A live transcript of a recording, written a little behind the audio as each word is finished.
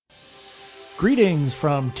Greetings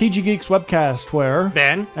from TG Geeks Webcast, where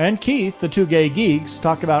Ben and Keith, the two gay geeks,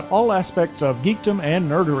 talk about all aspects of geekdom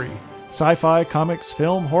and nerdery. Sci-fi, comics,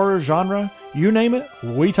 film, horror, genre, you name it,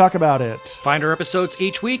 we talk about it. Find our episodes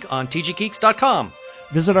each week on tggeeks.com.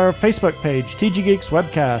 Visit our Facebook page, TG Geeks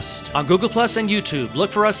Webcast. On Google Plus and YouTube,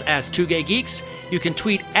 look for us as Two Gay Geeks. You can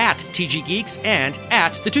tweet at TG Geeks and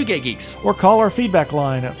at the Two Gay Geeks. Or call our feedback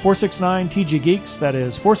line at 469-TG-GEEKS. That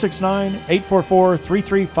is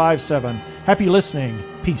 469-844-3357. Happy listening.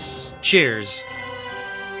 Peace. Cheers.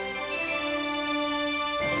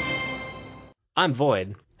 I'm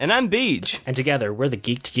Void. And I'm Beej. And together, we're the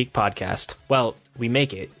Geek to Geek Podcast. Well, we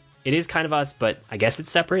make it. It is kind of us, but I guess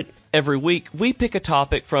it's separate. Every week, we pick a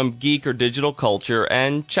topic from geek or digital culture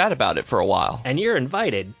and chat about it for a while. And you're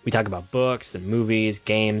invited. We talk about books and movies,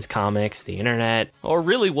 games, comics, the internet. Or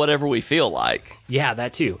really whatever we feel like. Yeah,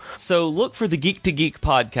 that too. So look for the Geek to Geek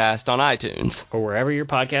Podcast on iTunes. Or wherever your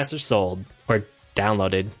podcasts are sold. Or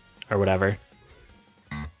downloaded. Or whatever.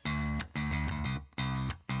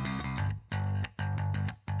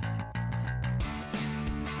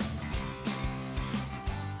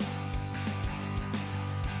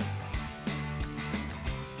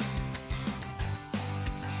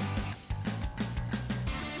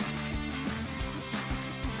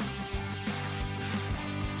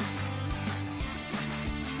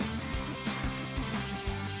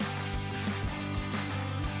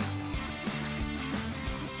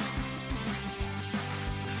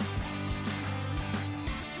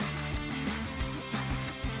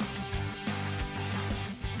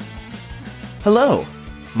 Hello,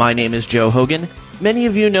 my name is Joe Hogan. Many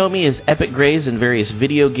of you know me as Epic Grays in various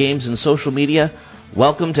video games and social media.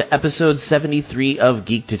 Welcome to episode 73 of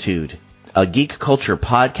Geektitude, a geek culture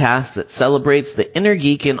podcast that celebrates the inner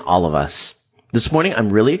geek in all of us. This morning,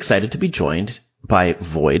 I'm really excited to be joined by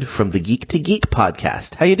Void from the Geek to Geek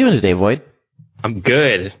podcast. How you doing today, Void? I'm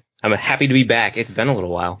good. I'm happy to be back. It's been a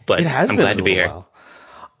little while, but I'm glad to be here.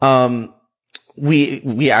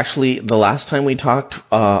 We actually, the last time we talked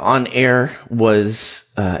on air was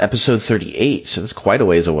episode 38, so that's quite a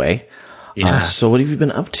ways away. Yeah. So what have you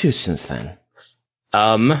been up to since then?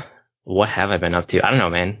 What have I been up to? I don't know,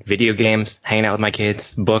 man. Video games, hanging out with my kids,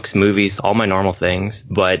 books, movies, all my normal things.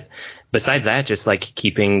 But besides that, just like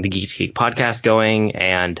keeping the Geek to Geek podcast going,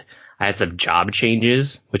 and I had some job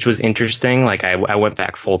changes, which was interesting. Like I went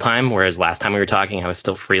back full time, whereas last time we were talking, I was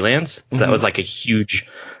still freelance. So that was like a huge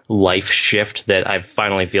life shift that I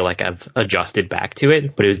finally feel like I've adjusted back to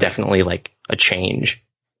it, but it was definitely like a change.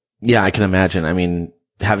 Yeah, I can imagine. I mean,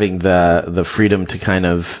 having the freedom to kind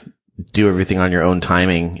of do everything on your own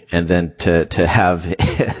timing, and then to have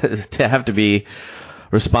to be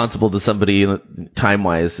responsible to somebody time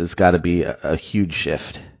wise has got to be a huge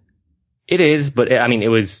shift. It is, but I mean, it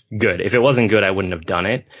was good. If it wasn't good, I wouldn't have done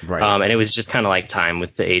it. Right. And it was just kind of like time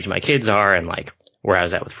with the age my kids are and like where I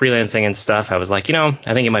was at with freelancing and stuff. I was like,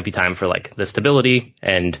 I think it might be time for like the stability,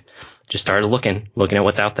 and just started looking at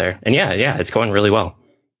what's out there. And yeah, it's going really well.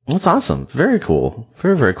 That's awesome. Very cool.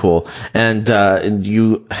 Very, very cool. And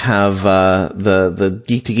you have the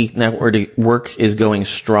Geek to Geek network is going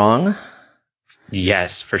strong.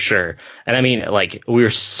 Yes, for sure. And I mean, like, we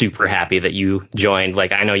were super happy that you joined.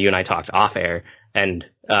 Like, I know you and I talked off air, and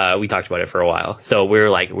we talked about it for a while. So we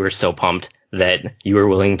were so pumped that you were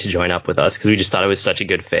willing to join up with us, because we just thought it was such a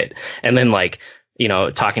good fit. And then, like,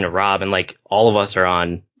 talking to Rob, and like all of us are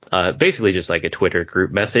on basically just like a Twitter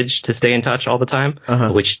group message to stay in touch all the time,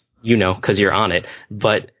 which because you're on it.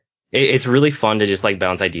 But it's really fun to just like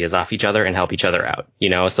bounce ideas off each other and help each other out,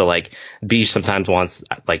 So like B sometimes wants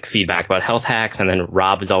like feedback about health hacks, and then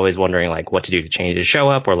Rob is always wondering like what to do to change his show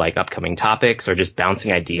up, or like upcoming topics, or just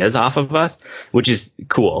bouncing ideas off of us, which is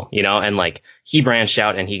cool, And like he branched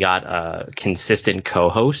out and he got a consistent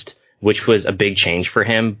co-host, which was a big change for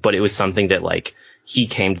him, but it was something that like he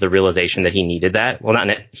came to the realization that he needed that. Well,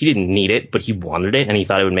 he didn't need it, but he wanted it, and he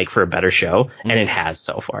thought it would make for a better show, and it has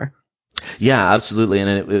so far. Yeah, absolutely.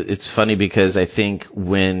 And it's funny because I think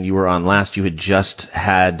when you were on last, you had just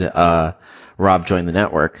had Rob join the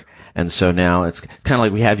network. And so now it's kind of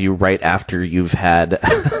like we have you right after you've had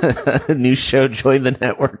a new show join the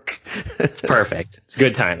network. It's perfect. It's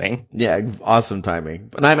good timing. Yeah, awesome timing.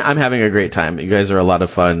 But I'm having a great time. You guys are a lot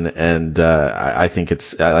of fun, and I think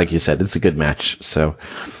it's like you said, it's a good match. So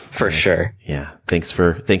for sure. Yeah. Thanks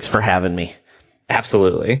for having me.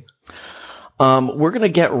 Absolutely. We're going to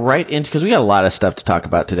get right into, because we got a lot of stuff to talk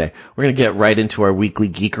about today. We're going to get right into our weekly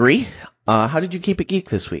geekery. How did you keep it geek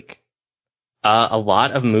this week? A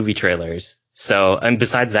lot of movie trailers. So, and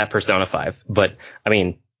besides that, Persona 5. But, I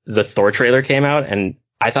mean, the Thor trailer came out, and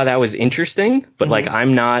I thought that was interesting, but, like,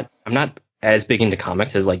 I'm not as big into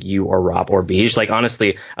comics as like you or Rob or Beige. Like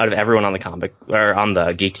honestly, out of everyone on the comic or on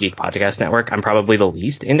the Geek to Geek podcast network, I'm probably the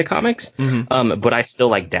least into comics. But I still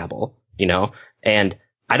like dabble, you know, and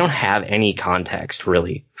I don't have any context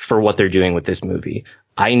really for what they're doing with this movie.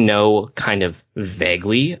 I know kind of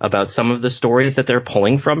vaguely about some of the stories that they're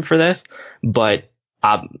pulling from for this, but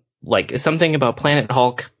like something about Planet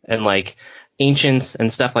Hulk and like Ancients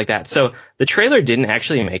and stuff like that. So the trailer didn't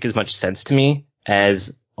actually make as much sense to me as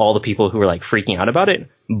all the people who were like freaking out about it,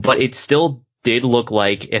 but it still did look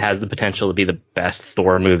like it has the potential to be the best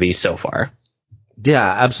Thor movie so far. Yeah,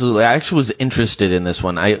 absolutely. I actually was interested in this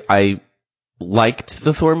one. I liked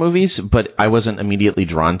the Thor movies, but I wasn't immediately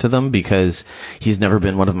drawn to them because he's never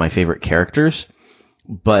been one of my favorite characters.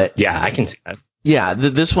 But yeah, I can see that. Yeah,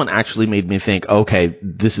 this one actually made me think, okay,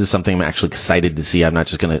 this is something I'm actually excited to see. I'm not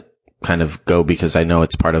just going to kind of go because I know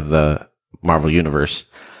it's part of the Marvel Universe.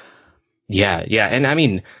 Yeah. And I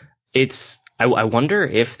mean, I wonder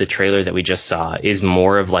if the trailer that we just saw is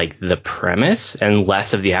more of like the premise and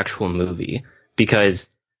less of the actual movie, because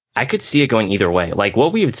I could see it going either way. Like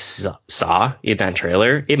what we saw in that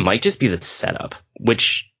trailer, it might just be the setup,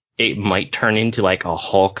 which it might turn into like a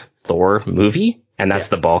Hulk Thor movie, and that's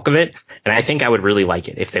the bulk of it. And I think I would really like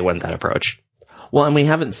it if they went that approach. Well, and we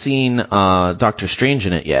haven't seen Doctor Strange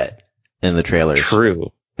in it yet in the trailers.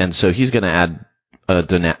 True. And so he's going to add a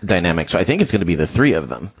dynamic. So I think it's going to be the three of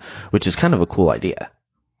them, which is kind of a cool idea.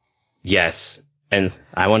 Yes. And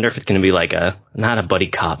I wonder if it's going to be like not a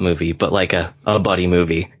buddy cop movie, but like a buddy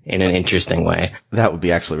movie in an interesting way. That would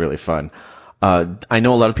be actually really fun. I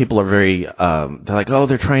know a lot of people are very, they're like, oh,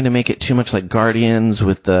 they're trying to make it too much like Guardians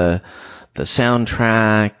with the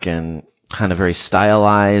soundtrack and kind of very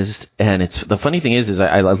stylized. And the funny thing is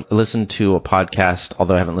I listened to a podcast,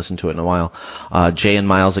 although I haven't listened to it in a while. Jay and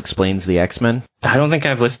Miles Explains the X-Men. I don't think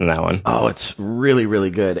I've listened to that one. Oh, it's really, really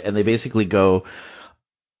good. And they basically go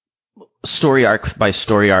story arc by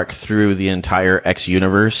story arc through the entire X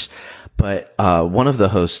universe. But one of the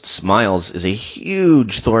hosts, Miles, is a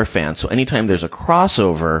huge Thor fan. So anytime there's a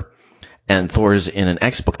crossover and Thor's in an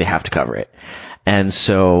X book, they have to cover it. And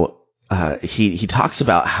so he talks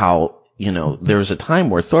about how, you know, there was a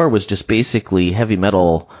time where Thor was just basically heavy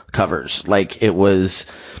metal covers. Like it was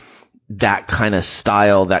that kind of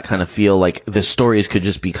style, that kind of feel. Like the stories could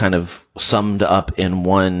just be kind of summed up in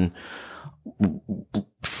one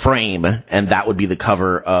frame, and that would be the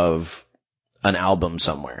cover of an album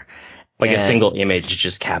somewhere. Like a single image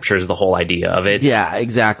just captures the whole idea of it. Yeah,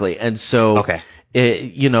 exactly. And so, okay.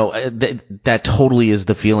 That totally is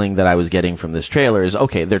the feeling that I was getting from this trailer is,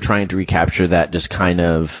 okay, they're trying to recapture that just kind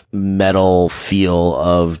of metal feel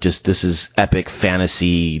of just this is epic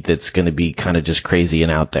fantasy that's going to be kind of just crazy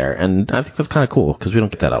and out there. And I think that's kind of cool because we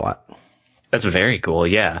don't get that a lot. That's very cool,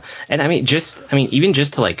 yeah. And even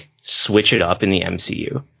just to like switch it up in the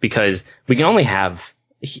MCU, because we can only have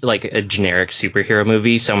like a generic superhero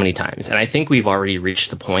movie so many times. And I think we've already reached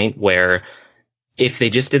the point where if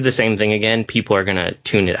they just did the same thing again, people are going to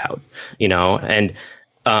tune it out, you know? And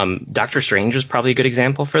Doctor Strange was probably a good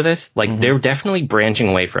example for this. Like, they're definitely branching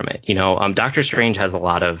away from it, you know? Doctor Strange has a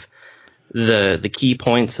lot of the key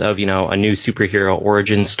points of, you know, a new superhero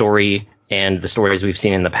origin story and the stories we've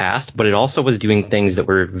seen in the past, but it also was doing things that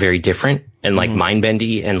were very different and, like,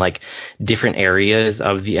 mind-bendy and, like, different areas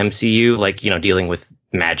of the MCU, like, you know, dealing with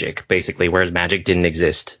magic, basically, whereas magic didn't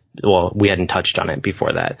exist. Well, we hadn't touched on it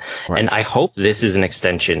before that. Right. And I hope this is an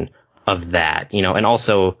extension of that, you know, and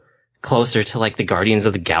also closer to like the Guardians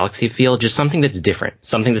of the Galaxy feel, just something that's different,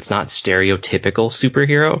 something that's not stereotypical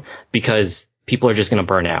superhero, because people are just going to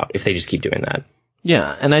burn out if they just keep doing that.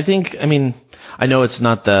 Yeah. And I think, I mean, I know it's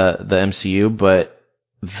not the MCU, but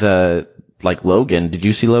like Logan, did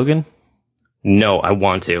you see Logan? No, I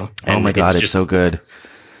want to. And oh my God, it's so good.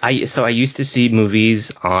 I used to see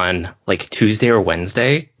movies on like Tuesday or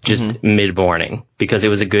Wednesday, just mid-morning, because it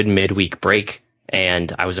was a good midweek break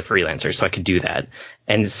and I was a freelancer, so I could do that.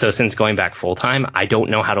 And so since going back full-time, I don't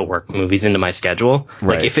know how to work movies into my schedule.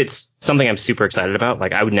 Right. Like if it's something I'm super excited about,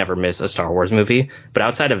 like I would never miss a Star Wars movie. But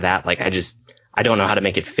outside of that, like I don't know how to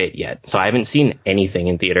make it fit yet. So I haven't seen anything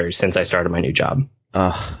in theaters since I started my new job.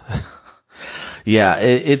 Yeah,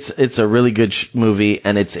 it's a really good movie,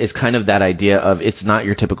 and it's kind of that idea of it's not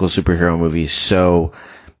your typical superhero movie, so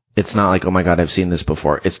it's not like, oh my God, I've seen this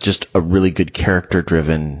before. It's just a really good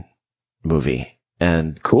character-driven movie,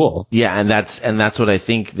 and cool. Yeah, and that's what I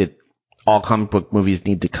think that all comic book movies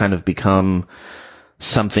need to kind of become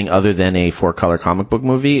something other than a 4-color comic book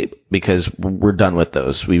movie, because we're done with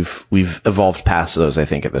those. We've evolved past those. I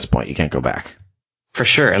think at this point, you can't go back. For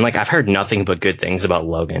sure. And like I've heard nothing but good things about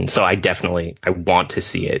Logan, so I want to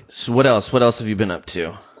see it. So what else have you been up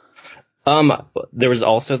to? There was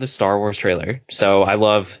also the Star Wars trailer. So I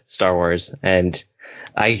love Star Wars, and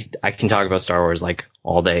I can talk about Star Wars like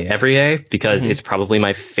all day, every day, because it's probably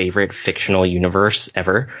my favorite fictional universe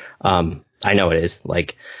ever. I know it is.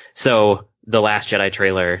 Like, so the Last Jedi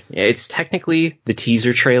trailer, it's technically the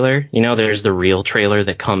teaser trailer. You know, there's the real trailer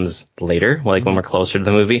that comes later, like when we're closer to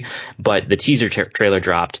the movie. But the teaser trailer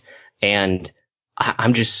dropped, and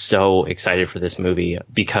I'm just so excited for this movie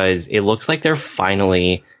because it looks like they're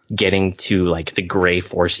finally getting to like the gray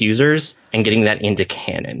force users and getting that into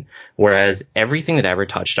canon. Whereas everything that ever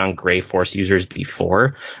touched on gray force users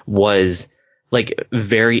before was like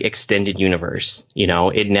very extended universe. You know,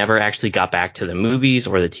 it never actually got back to the movies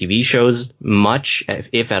or the TV shows much,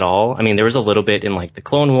 if at all. I mean, there was a little bit in like the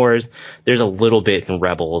Clone Wars. There's a little bit in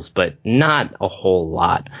Rebels, but not a whole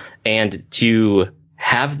lot. And to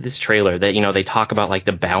have this trailer that, you know, they talk about like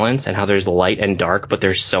the balance and how there's light and dark, but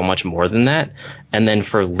there's so much more than that. And then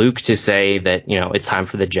for Luke to say that, you know, it's time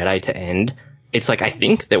for the Jedi to end. It's like, I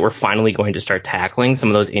think that we're finally going to start tackling some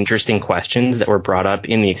of those interesting questions that were brought up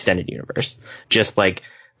in the extended universe. Just like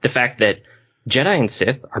the fact that Jedi and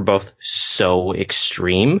Sith are both so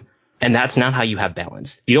extreme, and that's not how you have balance.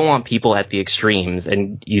 You don't want people at the extremes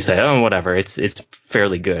and you say, oh, whatever, it's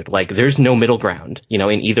fairly good. Like, there's no middle ground, you know,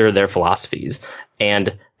 in either of their philosophies.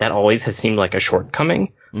 And that always has seemed like a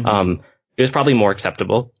shortcoming. It was probably more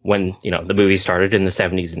acceptable when, you know, the movie started in the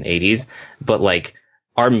 70s and 80s. But like,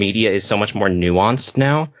 our media is so much more nuanced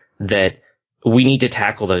now that we need to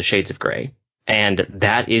tackle those shades of gray. And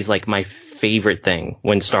that is like my favorite thing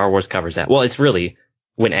when Star Wars covers that. Well, it's really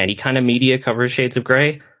when any kind of media covers shades of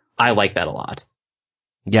gray. I like that a lot.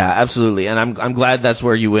 Yeah, absolutely. And I'm glad that's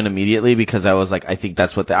where you went immediately, because I was like, I think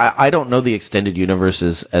that's what I don't know the extended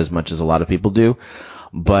universes as much as a lot of people do,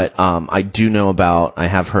 but I do know about, I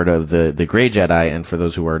have heard of the Gray Jedi, and for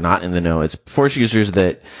those who are not in the know, it's Force users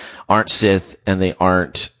that aren't Sith and they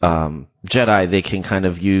aren't Jedi. They can kind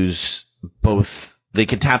of use both, they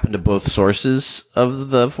can tap into both sources of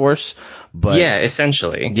the Force, but yeah,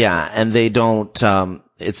 essentially. Yeah, and they don't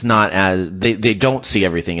it's not as they don't see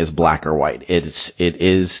everything as black or white. It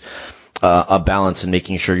is a balance in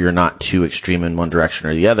making sure you're not too extreme in one direction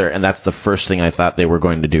or the other. And that's the first thing I thought they were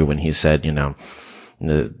going to do when he said, you know,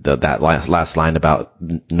 that last line about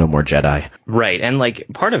no more Jedi. Right, and like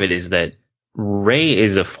part of it is that Rey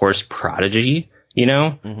is a Force prodigy, you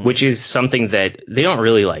know, which is something that they don't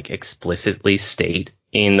really like explicitly state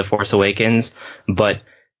in The Force Awakens, but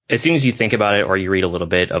as soon as you think about it, or you read a little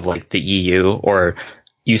bit of like the EU, or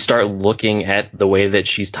you start looking at the way that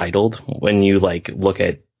she's titled when you like look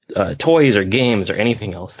at toys or games or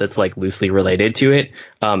anything else that's like loosely related to it,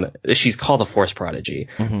 she's called a Force prodigy.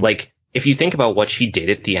 Like, if you think about what she did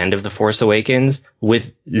at the end of The Force Awakens with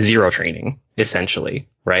zero training, essentially,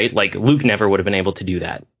 right? Like, Luke never would have been able to do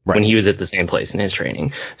that when he was at the same place in his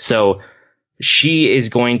training. So she is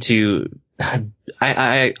going to,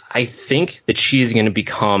 I think that she's going to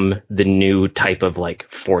become the new type of like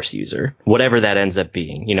Force user, whatever that ends up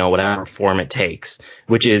being, you know, whatever form it takes,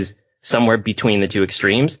 which is somewhere between the two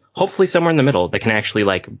extremes, hopefully somewhere in the middle that can actually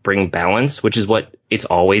like bring balance, which is what it's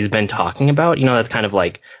always been talking about. You know, that's kind of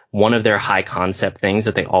like one of their high concept things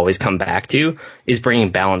that they always come back to is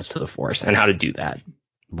bringing balance to the Force and how to do that.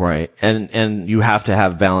 Right. And you have to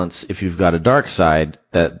have balance if you've got a dark side,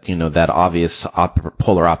 that, you know, that obvious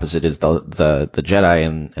polar opposite is the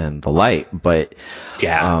Jedi and the light. But,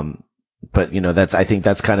 yeah. But, you know, I think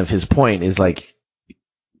that's kind of his point, is like,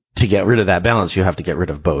 to get rid of that balance, you have to get rid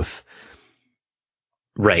of both.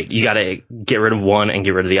 Right. You got to get rid of one and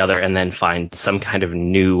get rid of the other, and then find some kind of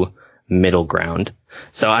new middle ground.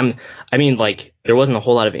 So I mean, like, there wasn't a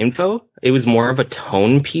whole lot of info. It was more of a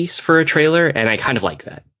tone piece for a trailer, and I kind of like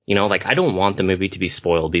that. You know, like, I don't want the movie to be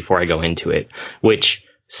spoiled before I go into it, which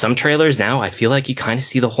some trailers now, I feel like you kind of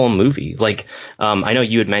see the whole movie. Like, I know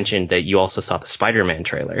you had mentioned that you also saw the Spider-Man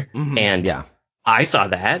trailer, and yeah, I saw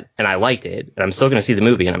that, and I liked it, and I'm still going to see the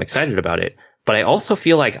movie, and I'm excited about it. But I also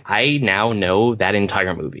feel like I now know that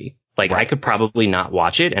entire movie. Like, I could probably not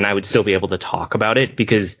watch it, and I would still be able to talk about it,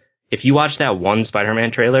 because if you watch that one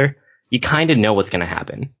Spider-Man trailer, you kind of know what's going to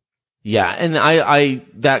happen. Yeah, and I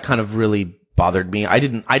that kind of really bothered me. I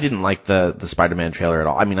didn't like the Spider-Man trailer at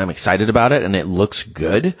all. I mean, I'm excited about it, and it looks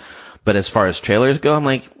good, but as far as trailers go, I'm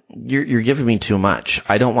like, you're giving me too much.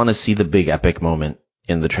 I don't want to see the big epic moment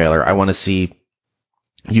in the trailer. I want to see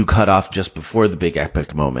you cut off just before the big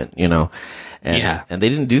epic moment, you know? And they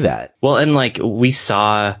didn't do that. Well, and like, we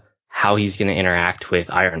saw how he's going to interact with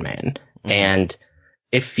Iron Man, and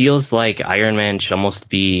it feels like Iron Man should almost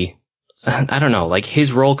be, I don't know, like,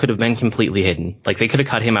 his role could have been completely hidden. Like, they could have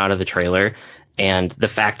cut him out of the trailer, and the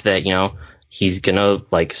fact that, you know,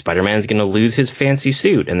 Spider-Man's gonna lose his fancy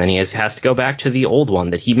suit, and then he has to go back to the old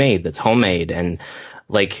one that he made that's homemade. And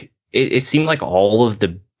like, it seemed like all of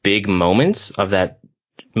the big moments of that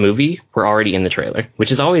movie were already in the trailer,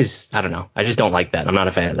 which is always, I don't know. I just don't like that. I'm not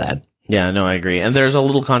a fan of that. Yeah, no, I agree. And there's a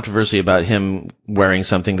little controversy about him wearing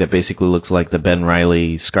something that basically looks like the Ben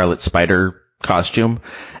Reilly Scarlet Spider costume.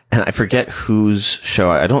 And I forget whose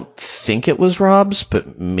show. I don't think it was Rob's,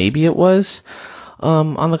 but maybe it was.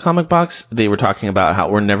 On the comic box, they were talking about how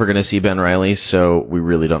we're never going to see Ben Reilly, so we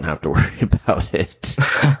really don't have to worry about it.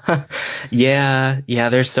 Yeah,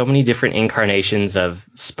 there's so many different incarnations of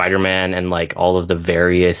Spider-Man and like all of the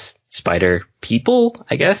various Spider people,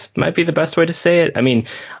 I guess might be the best way to say it. I mean,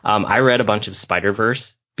 I read a bunch of Spider-Verse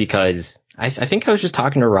because I think I was just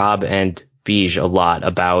talking to Rob and Beige a lot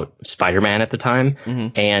about Spider-Man at the time,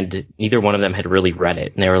 and neither one of them had really read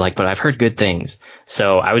it. And they were like, but I've heard good things.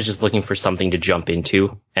 So I was just looking for something to jump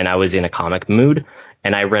into, and I was in a comic mood,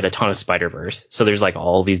 and I read a ton of Spider-Verse. So there's like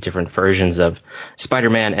all these different versions of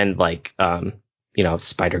Spider-Man, and like,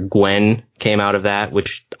 Spider-Gwen came out of that,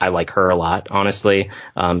 which I like her a lot, honestly.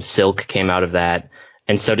 Silk came out of that.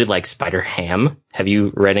 And so did like Spider-Ham. Have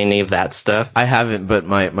you read any of that stuff? I haven't, but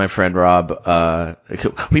my friend Rob,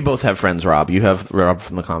 we both have friends, Rob. You have Rob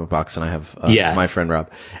from the comic box, and I have my friend Rob.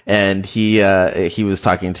 And he was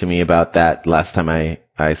talking to me about that last time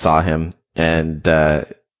I saw him, and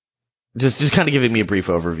just kind of giving me a brief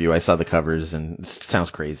overview. I saw the covers, and it sounds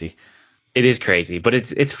crazy. It is crazy, but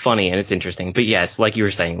it's funny and it's interesting. But yes, like you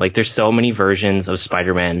were saying, like there's so many versions of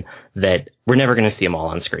Spider-Man that we're never going to see them all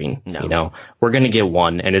on screen. No. You know, we're going to get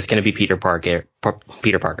one, and it's going to be Peter Parker.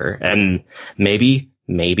 And maybe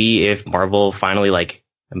if Marvel finally like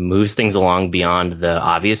moves things along beyond the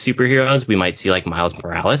obvious superheroes, we might see like Miles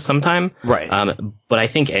Morales sometime. Right. But I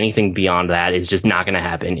think anything beyond that is just not going to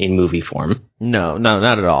happen in movie form. No,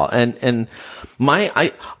 not at all. And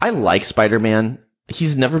I like Spider-Man.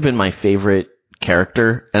 He's never been my favorite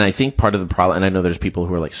character, and I think part of the problem, and I know there's people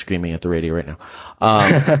who are like screaming at the radio right now,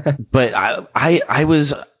 but I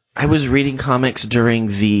was reading comics during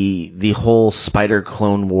the whole Spider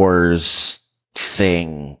Clone Wars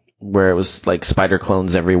thing, where it was like spider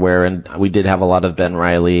clones everywhere, and we did have a lot of Ben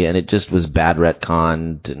Reilly, and it just was bad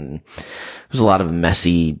retconned, and there was a lot of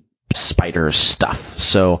messy spider stuff.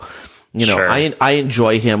 So, you know, sure. I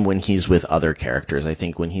enjoy him when he's with other characters. I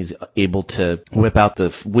think when he's able to whip out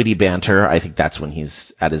the witty banter, I think that's when he's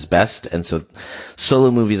at his best. And so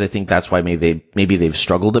solo movies, I think that's why maybe they've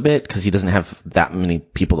struggled a bit, because he doesn't have that many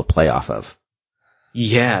people to play off of.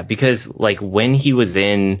 Yeah, because like when he was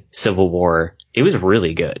in Civil War, it was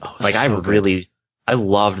really good. Oh, like I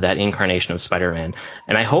loved that incarnation of Spider-Man,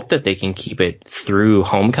 and I hope that they can keep it through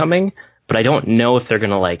Homecoming, but I don't know if they're going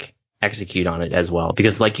to like execute on it as well,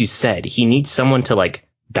 because like you said, he needs someone to like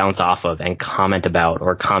bounce off of and comment about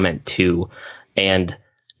or comment to, and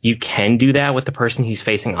you can do that with the person he's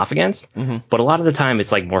facing off against, but a lot of the time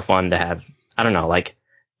it's like more fun to have, I don't know, like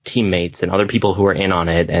teammates and other people who are in on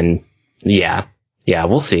it, and yeah,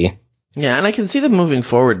 we'll see. Yeah, and I can see them moving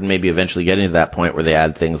forward and maybe eventually getting to that point where they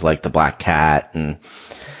add things like the Black Cat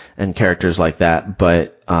and characters like that,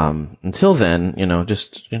 but until then, you know,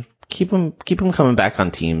 just keep them coming back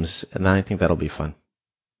on teams, and I think that'll be fun.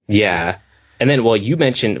 Yeah. And then, well, you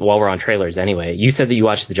mentioned, while we're on trailers anyway, you said that you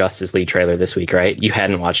watched the Justice League trailer this week, right? You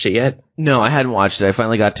hadn't watched it yet? No, I hadn't watched it. I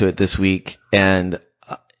finally got to it this week, and it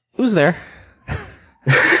was there.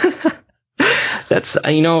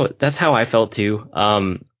 That's how I felt too.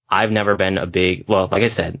 I've never been like I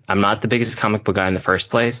said, I'm not the biggest comic book guy in the first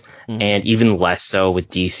place, and even less so with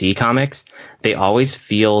DC Comics. They always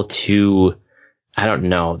feel too, I don't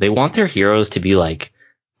know, they want their heroes to be like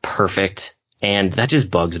perfect, and that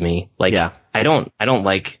just bugs me. Like, yeah. I don't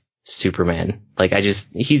like Superman. Like,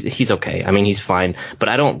 he's okay. I mean, he's fine, but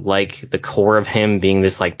I don't like the core of him being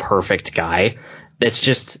this like perfect guy. That's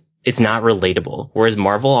just, it's not relatable. Whereas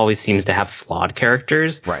Marvel always seems to have flawed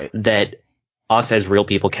characters that us as real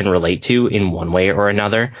people can relate to in one way or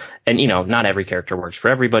another. And, you know, not every character works for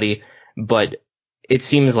everybody, but it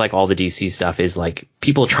seems like all the DC stuff is like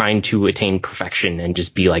people trying to attain perfection and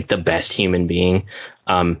just be like the best human being.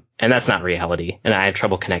 And that's not reality. And I have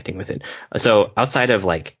trouble connecting with it. So outside of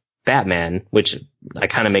like Batman, which I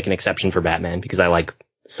kind of make an exception for Batman because I like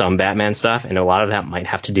some Batman stuff. And a lot of that might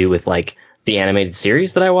have to do with like the animated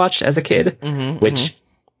series that I watched as a kid, which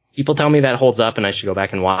people tell me that holds up and I should go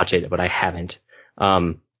back and watch it, but I haven't.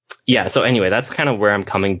 So anyway, that's kind of where I'm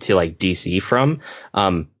coming to like DC from.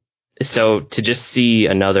 So to just see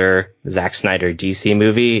another Zack Snyder DC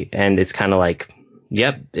movie, and it's kind of like,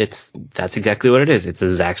 yep, that's exactly what it is. It's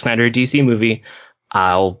a Zack Snyder DC movie.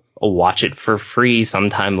 I'll watch it for free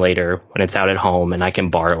sometime later when it's out at home and I can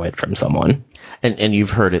borrow it from someone. And you've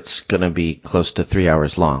heard it's going to be close to 3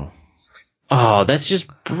 hours long. Oh, that's just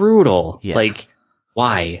brutal. Yeah. Like,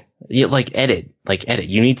 why? Edit.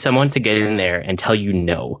 You need someone to get in there and tell you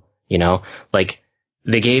no, you know? Like,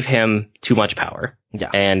 they gave him too much power. Yeah.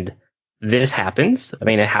 And this happens. I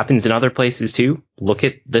mean, it happens in other places too. Look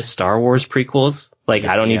at the Star Wars prequels. Like,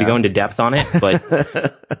 I don't need to go into depth on it, but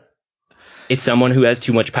it's someone who has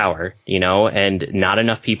too much power, you know, and not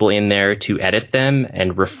enough people in there to edit them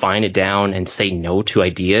and refine it down and say no to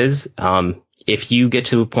ideas. If you get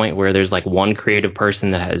to a point where there's like one creative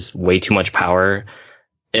person that has way too much power,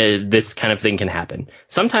 this kind of thing can happen.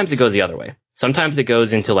 Sometimes it goes the other way. Sometimes it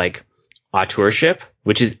goes into like auteurship,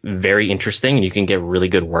 which is very interesting and you can get really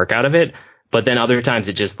good work out of it. But then other times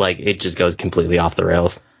it just goes completely off the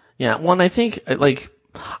rails. Yeah. Well, and I think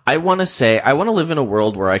I want to live in a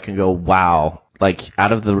world where I can go, wow, like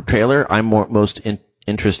out of the trailer, I'm most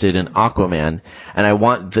interested in Aquaman, and I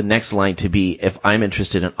want the next line to be, if I'm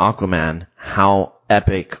interested in Aquaman, how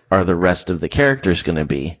epic are the rest of the characters going to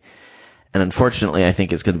be? And unfortunately, I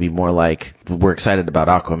think it's going to be more like, we're excited about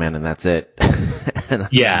Aquaman and that's it. And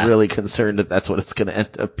I'm really concerned that that's what it's going to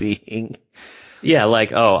end up being. Yeah,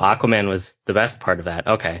 like, oh, Aquaman was the best part of that.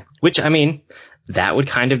 Okay. Which, I mean, that would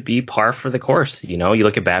kind of be par for the course. You know, you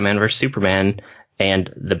look at Batman versus Superman, and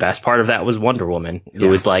the best part of that was Wonder Woman, who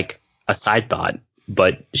was like a side thought,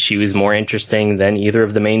 but she was more interesting than either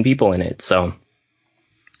of the main people in it. So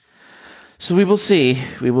we will see.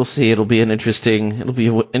 We will see. It'll be an interesting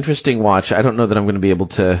watch. I don't know that I'm going to be able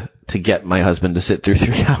to get my husband to sit through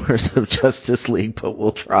 3 hours of Justice League, but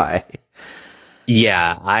we'll try.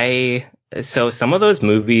 Yeah, so some of those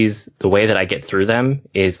movies, the way that I get through them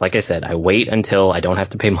is, like I said, I wait until I don't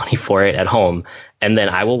have to pay money for it at home, and then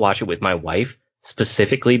I will watch it with my wife,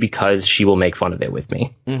 specifically because she will make fun of it with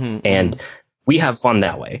me. Mm-hmm, and we have fun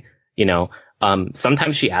that way, you know.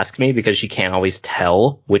 Sometimes she asks me because she can't always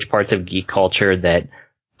tell which parts of geek culture that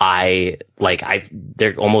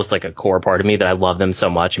they're almost like a core part of me that I love them so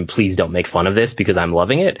much and please don't make fun of this because I'm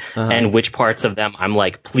loving it. And which parts of them I'm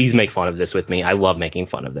like, please make fun of this with me. I love making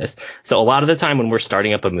fun of this. So a lot of the time when we're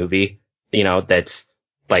starting up a movie, you know, that's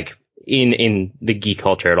like in the geek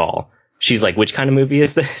culture at all, she's like, which kind of movie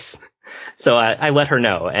is this? So I let her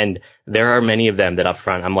know. And there are many of them that up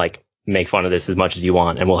front I'm like, make fun of this as much as you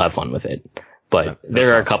want and we'll have fun with it. But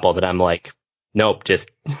there are a couple that I'm like, nope, just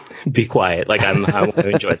be quiet. Like I want to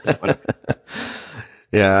enjoy this one.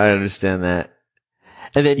 Yeah, I understand that.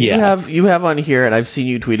 And then you have on here, and I've seen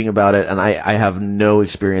you tweeting about it, and I have no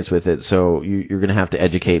experience with it, so you're going to have to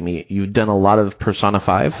educate me. You've done a lot of Persona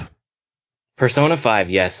 5? Persona 5,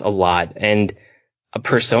 yes, a lot. And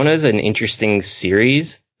Persona is an interesting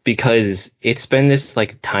series because it's been this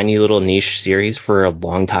like tiny little niche series for a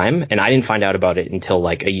long time, and I didn't find out about it until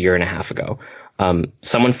like a year and a half ago.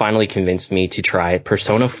 Someone finally convinced me to try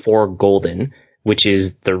Persona 4 Golden, which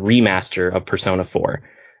is the remaster of Persona 4.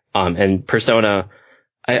 And Persona,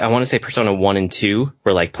 I want to say Persona 1 and 2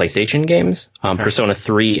 were like PlayStation games. Persona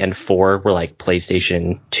 3 and 4 were like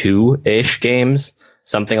PlayStation 2-ish games,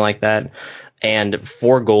 something like that. And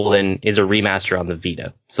 4 Golden is a remaster on the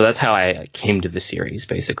Vita. So that's how I came to the series,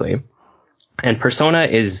 basically. And Persona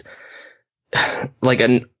is like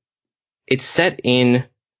it's set in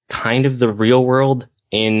kind of the real world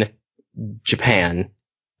in Japan,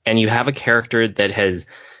 and you have a character that has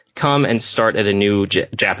come and start at a new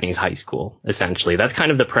Japanese high school, essentially. That's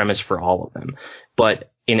kind of the premise for all of them.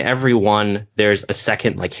 But in every one, there's a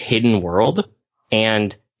second, like, hidden world,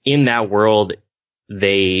 and in that world,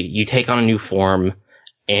 you take on a new form,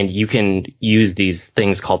 and you can use these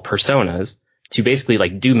things called personas to basically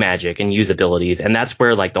like do magic and use abilities. And that's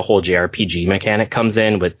where like the whole JRPG mechanic comes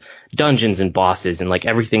in with dungeons and bosses and like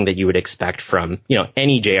everything that you would expect from, you know,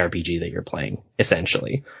 any JRPG that you're playing,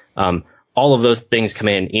 essentially. All of those things come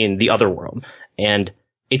in the other world. And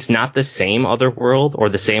it's not the same other world or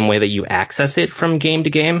the same way that you access it from game to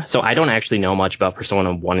game. So I don't actually know much about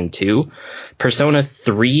Persona 1 and 2. Persona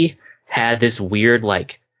 3 had this weird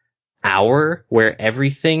like hour where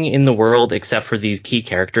everything in the world except for these key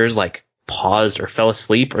characters like paused or fell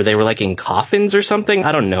asleep, or they were like in coffins or something.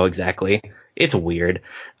 I don't know exactly. It's weird.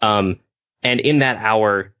 And in that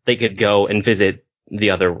hour, they could go and visit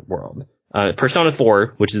the other world. Persona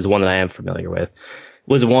 4, which is the one that I am familiar with,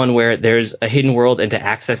 was one where there's a hidden world, and to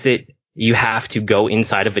access it, you have to go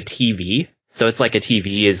inside of a TV. So it's like a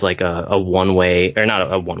TV is like a one-way, or not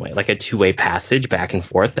a one-way, like a two-way passage back and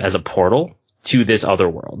forth as a portal to this other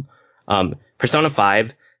world. Persona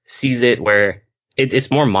 5 sees it where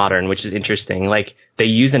it's more modern, which is interesting. Like, they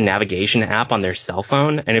use a navigation app on their cell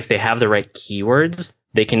phone, and if they have the right keywords,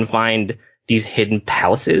 they can find these hidden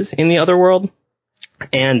palaces in the other world.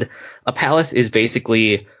 And a palace is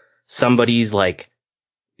basically somebody's like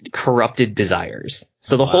corrupted desires.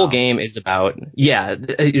 So the whole game is about,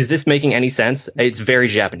 is this making any sense? It's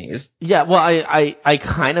very Japanese. Yeah, well, I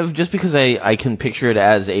kind of, just because I can picture it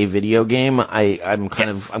as a video game, I'm kind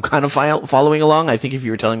of following along. I think if you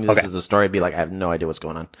were telling me this as a story, I'd be like, I have no idea what's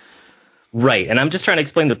going on. Right, and I'm just trying to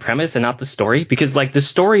explain the premise and not the story, because like the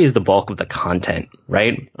story is the bulk of the content,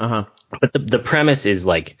 right? Uh-huh. But the premise is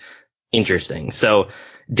like interesting. So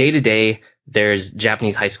day to day, there's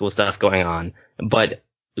Japanese high school stuff going on, but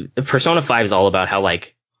Persona 5 is all about how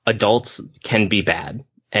like adults can be bad,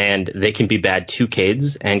 and they can be bad to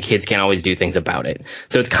kids, and kids can't always do things about it.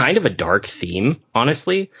 So it's kind of a dark theme,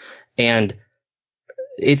 honestly. And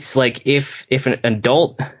it's like if an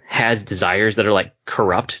adult has desires that are like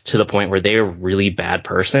corrupt to the point where they're a really bad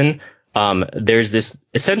person, there's this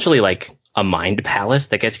essentially like a mind palace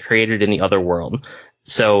that gets created in the other world.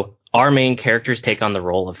 So our main characters take on the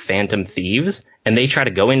role of phantom thieves, and they try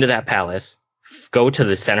to go into that palace, go to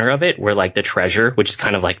the center of it where like the treasure, which is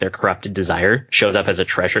kind of like their corrupted desire, shows up as a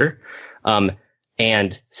treasure,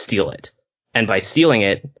 and steal it. And by stealing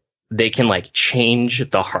it, they can like change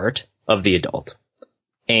the heart of the adult.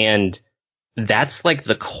 And that's like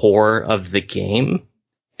the core of the game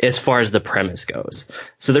as far as the premise goes.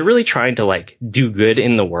 So they're really trying to like do good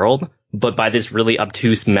in the world, but by this really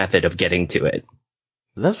obtuse method of getting to it.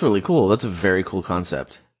 That's really cool. That's a very cool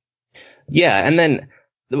concept. Yeah, and then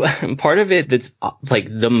part of it that's like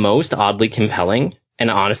the most oddly compelling,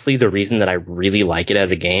 and honestly the reason that I really like it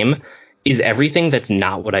as a game, is everything that's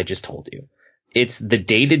not what I just told you. It's the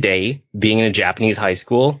day-to-day being in a Japanese high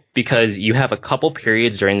school, because you have a couple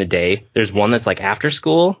periods during the day. There's one that's like after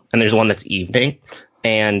school, and there's one that's evening,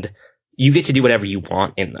 and you get to do whatever you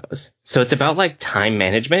want in those. So it's about like time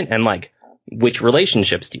management and like which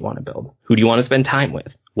relationships do you want to build? Who do you want to spend time with?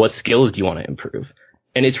 What skills do you want to improve?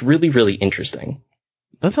 And it's really, really interesting.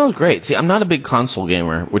 That sounds great. See, I'm not a big console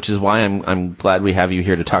gamer, which is why I'm glad we have you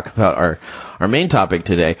here to talk about our main topic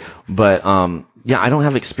today. But yeah, I don't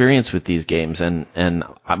have experience with these games, and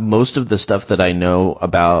most of the stuff that I know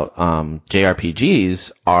about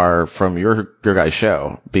JRPGs are from your guys'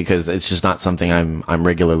 show, because it's just not something I'm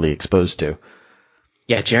regularly exposed to.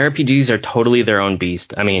 Yeah, JRPGs are totally their own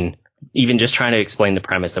beast. I mean, even just trying to explain the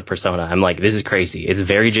premise of Persona, I'm like, this is crazy. It's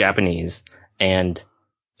very Japanese, and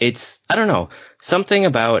it's, I don't know, something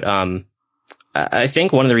about, I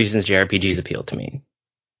think one of the reasons JRPGs appeal to me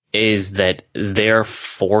is that they're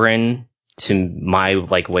foreign to my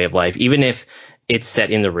like way of life, even if it's set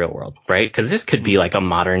in the real world, right? Because this could be like a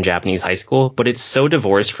modern Japanese high school, but it's so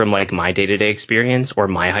divorced from like my day-to-day experience or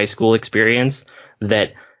my high school experience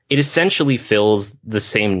that it essentially fills the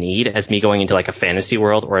same need as me going into like a fantasy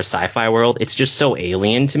world or a sci-fi world. It's just so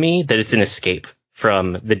alien to me that it's an escape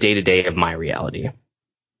from the day-to-day of my reality.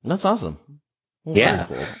 That's awesome. Well, yeah.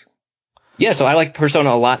 very cool. Yeah, so I like Persona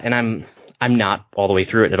a lot, and I'm not all the way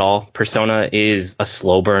through it at all. Persona is a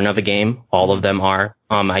slow burn of a game. All of them are.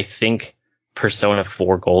 I think Persona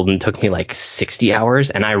 4 Golden took me like 60 hours,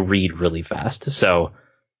 and I read really fast. So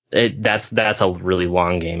that's a really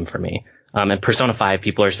long game for me. And Persona 5,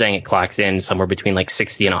 people are saying it clocks in somewhere between like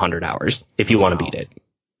 60 and 100 hours if you want to beat it.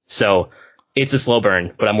 So it's a slow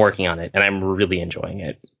burn, but I'm working on it, and I'm really enjoying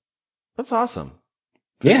it. That's awesome.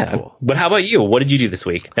 Yeah. Cool. But how about you? What did you do this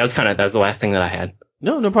week? That was the last thing that I had.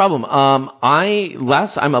 No problem. I'm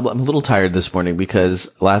a little tired this morning because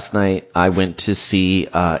last night I went to see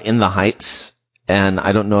In the Heights, and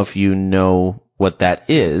I don't know if you know what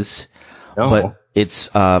that is, but it's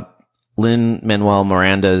Lin-Manuel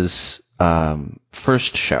Miranda's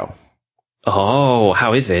first show. Oh,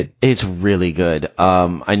 how is it? It's really good.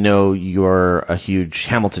 I know you're a huge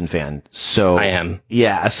Hamilton fan, so I am.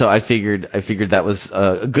 Yeah, so I figured that was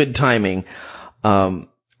good timing.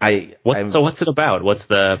 What's it about? What's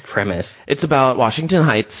the premise? It's about Washington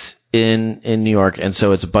Heights in New York, and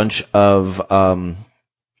so it's a bunch of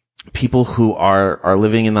people who are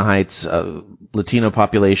living in the Heights, Latino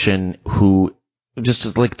population, who just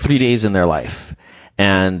like 3 days in their life.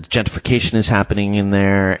 And gentrification is happening in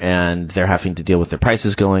there, and they're having to deal with their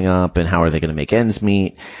prices going up, and how are they going to make ends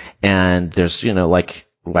meet? And there's,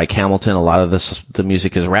 like Hamilton, a lot of the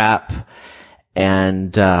music is rap.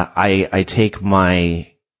 And I take my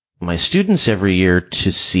students every year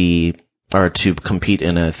to compete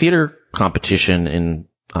in a theater competition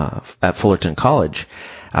at Fullerton College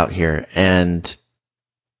out here, and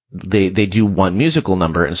they do one musical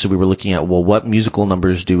number, and so we were looking at, well, what musical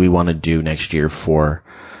numbers do we want to do next year for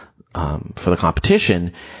for the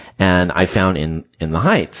competition, and I found in the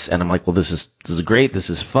Heights, and I'm like, well, this is great, this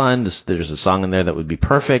is fun, there's a song in there that would be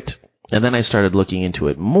perfect. And then I started looking into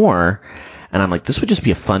it more, and I'm like, this would just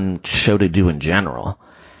be a fun show to do in general.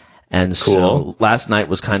 And Cool. So last night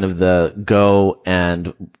was kind of the go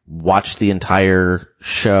and watch the entire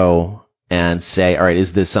show and say, all right,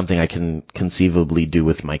 is this something I can conceivably do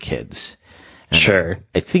with my kids? And Sure.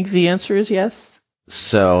 I think the answer is yes.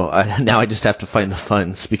 So now I just have to find the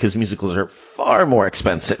funds, because musicals are far more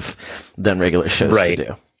expensive than regular shows Right. to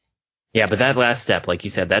do. Yeah, but that last step, like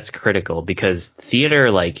you said, that's critical, because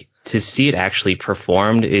theater, like, to see it actually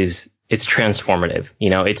performed it's transformative.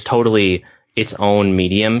 It's totally its own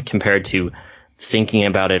medium compared to thinking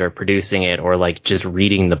about it or producing it or like just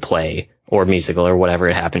reading the play or musical or whatever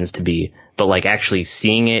it happens to be. But like actually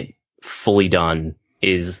seeing it fully done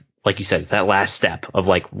is, like you said, it's that last step of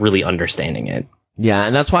like really understanding it. Yeah,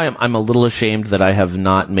 and that's why I'm a little ashamed that I have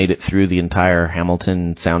not made it through the entire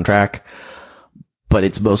Hamilton soundtrack. But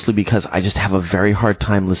it's mostly because I just have a very hard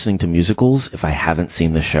time listening to musicals if I haven't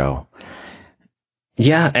seen the show.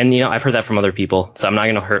 Yeah, and I've heard that from other people, so I'm not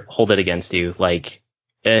going to hold it against you. Like,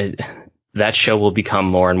 that show will become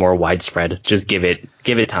more and more widespread. Just give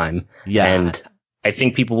it time. Yeah. And I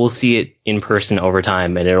think people will see it in person over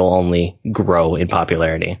time, and it'll only grow in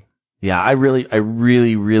popularity. Yeah, I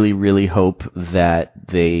really hope that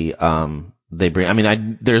they bring. I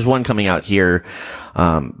mean, there's one coming out here,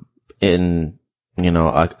 in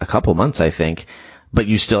a couple months, I think. But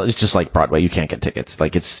it's just like Broadway. You can't get tickets.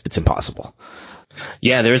 Like it's impossible.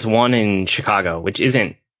 Yeah, there's one in Chicago, which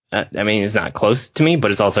isn't. It's not close to me,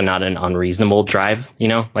 but it's also not an unreasonable drive.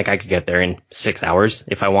 Like I could get there in 6 hours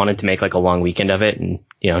if I wanted to make like a long weekend of it,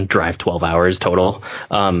 and drive 12 hours total.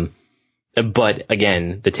 But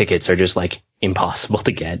again, the tickets are just like impossible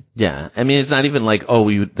to get. Yeah, I mean, it's not even like,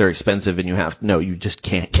 they're expensive and you just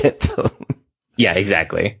can't get them. Yeah,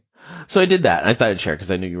 exactly. So I did that. I thought I'd share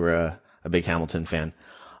because I knew you were a big Hamilton fan.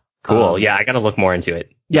 Cool. Yeah, I got to look more into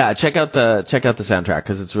it. Yeah, check out the soundtrack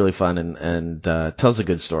because it's really fun and tells a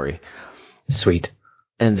good story. Sweet.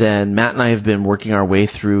 And then Matt and I have been working our way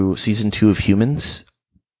through season 2 of Humans.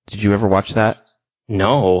 Did you ever watch that?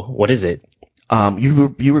 No. What is it?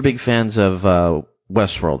 You were big fans of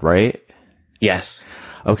Westworld, right? Yes.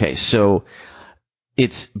 Okay, so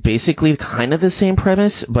it's basically kind of the same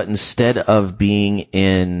premise, but instead of being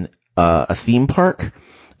in a theme park,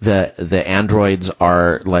 the androids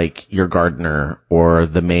are like your gardener or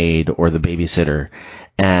the maid or the babysitter,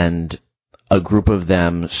 and a group of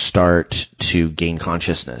them start to gain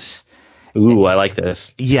consciousness. Ooh, I like this.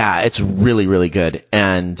 Yeah, it's really, really good.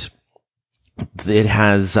 And it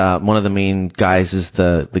has one of the main guys is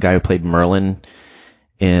the guy who played Merlin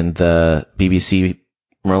in the BBC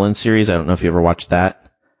Merlin series. I don't know if you ever watched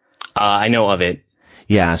that. I know of it.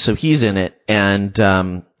 Yeah, so he's in it, and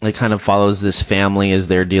it kind of follows this family as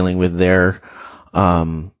they're dealing with their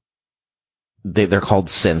they're called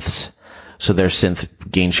synths. So their synth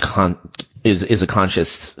is a conscious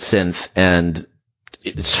synth, and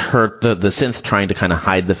it's the synth trying to kind of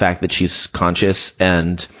hide the fact that she's conscious,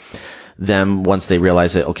 and them once they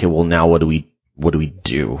realize it, okay, well now what do we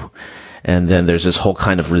do? And then there's this whole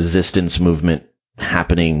kind of resistance movement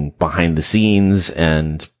happening behind the scenes,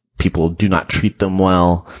 and people do not treat them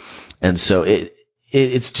well, and so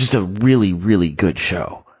it's just a really, really good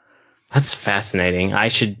show. That's fascinating. I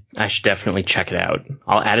should definitely check it out.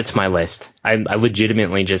 I'll add it to my list. I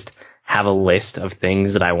legitimately just have a list of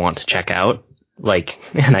things that I want to check out,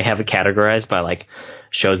 and I have it categorized by like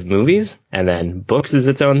shows, movies, and then books is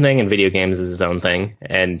its own thing, and video games is its own thing,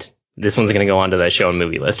 and this one's going to go onto that show and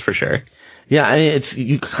movie list for sure. Yeah, I mean,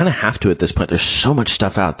 you kind of have to at this point. There's so much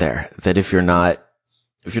stuff out there that if you're not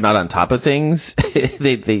on top of things,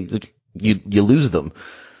 you lose them.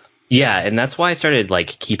 Yeah, and that's why I started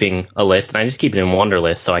like keeping a list, and I just keep it in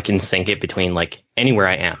Wunderlist so I can sync it between like anywhere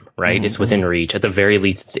I am, right? Mm-hmm. It's within reach. At the very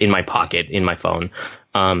least, it's in my pocket, in my phone.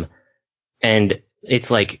 And it's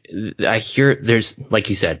like, I hear there's, like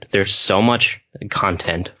you said, there's so much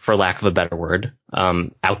content, for lack of a better word,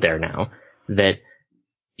 out there now that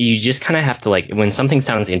you just kind of have to like, when something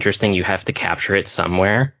sounds interesting, you have to capture it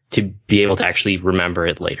somewhere to be able to actually remember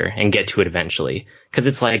it later and get to it eventually. Because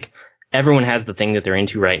it's like, everyone has the thing that they're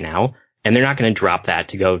into right now, and they're not going to drop that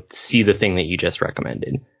to go see the thing that you just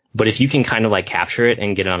recommended. But if you can kind of like capture it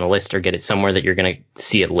and get it on a list or get it somewhere that you're going to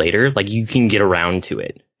see it later, like you can get around to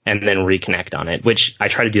it and then reconnect on it, which I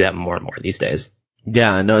try to do that more and more these days.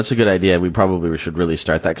 Yeah, no, it's a good idea. We probably should really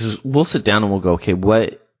start that, because we'll sit down and we'll go, okay,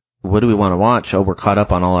 what do we want to watch? Oh, we're caught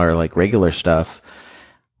up on all our like regular stuff.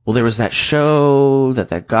 Well, there was that show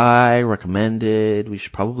that guy recommended. We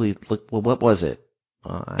should probably look. Well, what was it?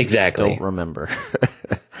 Exactly. I don't remember.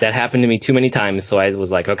 That happened to me too many times, so I was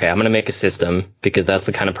like, okay, I'm going to make a system because that's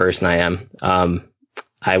the kind of person I am.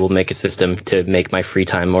 I will make a system to make my free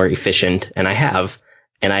time more efficient, and I have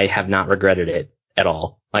not regretted it at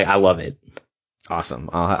all. Like, I love it. Awesome.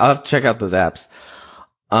 I'll have to check out those apps.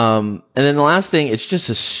 And then the last thing, it's just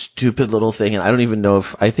a stupid little thing, and I don't even know if,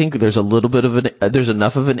 I think there's a little bit of there's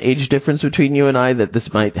enough of an age difference between you and I that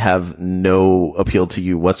this might have no appeal to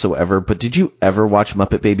you whatsoever, but did you ever watch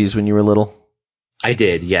Muppet Babies when you were little? I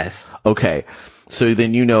did, yes. Okay. So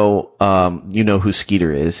then you know who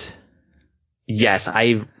Skeeter is. Yes,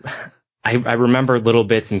 I remember little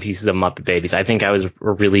bits and pieces of Muppet Babies. I think I was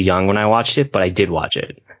really young when I watched it, but I did watch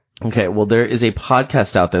it. Okay, well, there is a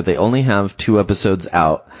podcast out there. They only have 2 episodes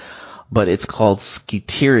out, but it's called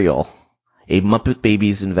Skeeterial, a Muppet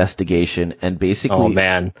Babies investigation, and basically... Oh,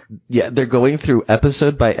 man. Yeah, they're going through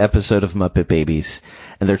episode by episode of Muppet Babies,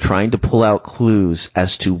 and they're trying to pull out clues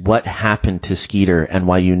as to what happened to Skeeter and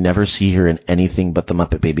why you never see her in anything but the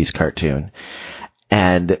Muppet Babies cartoon.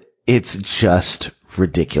 And it's just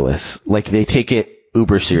ridiculous. Like, they take it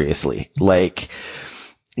uber seriously. Like,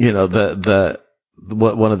 you know,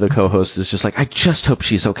 one of the co-hosts is just like, I just hope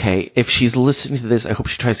she's okay. If she's listening to this, I hope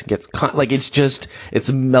she tries to get... Like, it's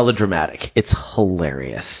melodramatic. It's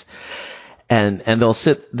hilarious. And they'll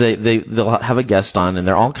they'll have a guest on, and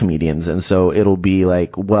they're all comedians, and so it'll be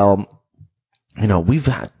like, well, you know,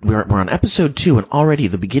 we're on episode 2, and already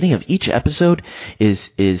the beginning of each episode is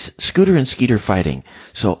Scooter and Skeeter fighting.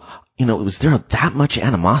 So, you know, was there that much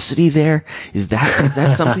animosity there? Is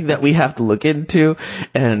that something that we have to look into?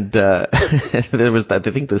 And there was, I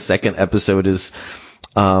think the second episode is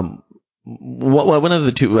one of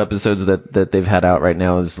the 2 episodes that they've had out right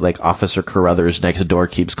now is like Officer Carruthers next door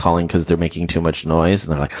keeps calling because they're making too much noise,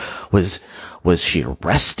 and they're like, was she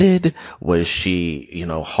arrested? Was she, you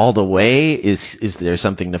know, hauled away? Is there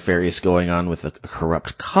something nefarious going on with a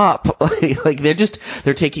corrupt cop? Like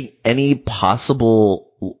they're taking any possible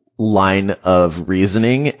line of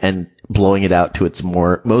reasoning and blowing it out to its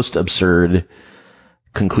most absurd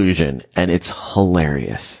conclusion, and it's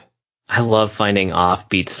hilarious. I love finding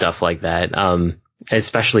offbeat stuff like that,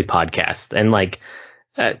 especially podcasts. And like,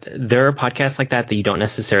 there are podcasts like that you don't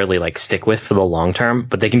necessarily like stick with for the long term,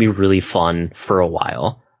 but they can be really fun for a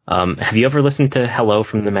while. Have you ever listened to Hello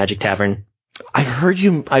from the Magic Tavern? I've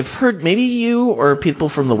heard maybe you or people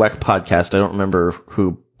from the WEC podcast. I don't remember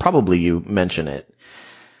who. Probably you mention it.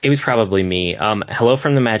 It was probably me. Hello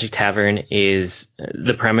from the Magic Tavern is,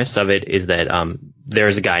 the premise of it is that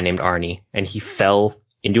there's a guy named Arnie, and he fell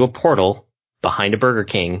into a portal behind a Burger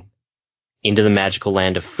King into the magical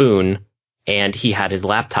land of Foon, and he had his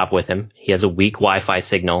laptop with him. He has a weak Wi-Fi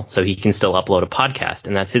signal, so he can still upload a podcast,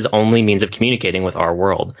 and that's his only means of communicating with our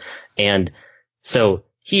world. And so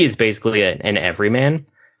he is basically an everyman,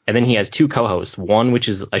 and then he has 2 co-hosts, one which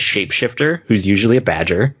is a shapeshifter, who's usually a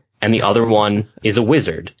badger, and the other one is a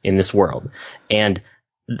wizard in this world. And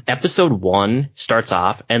episode 1 starts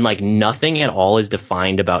off, and like nothing at all is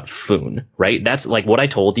defined about Foon, right? That's like what I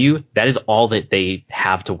told you. That is all that they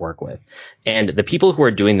have to work with. And the people who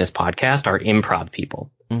are doing this podcast are improv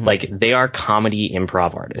people. Mm-hmm. Like, they are comedy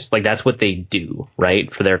improv artists. Like, that's what they do,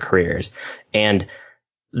 right? For their careers. And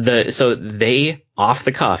so they, off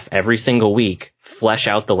the cuff, every single week, flesh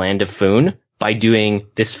out the land of Foon by doing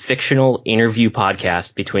this fictional interview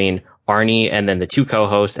podcast between Arnie and then the 2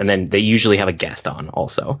 co-hosts, and then they usually have a guest on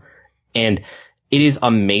also. And it is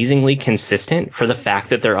amazingly consistent for the fact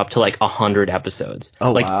that they're up to like 100 episodes.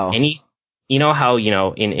 Oh, like, wow. You know how, you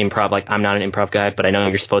know, in improv, like, I'm not an improv guy, but I know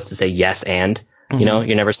you're supposed to say yes and, you know,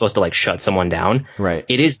 you're never supposed to like shut someone down. Right.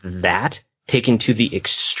 It is that taken to the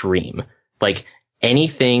extreme. Like,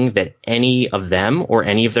 anything that any of them or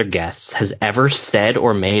any of their guests has ever said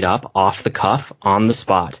or made up off the cuff on the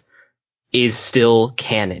spot is still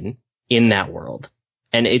canon in that world.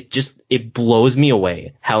 And it blows me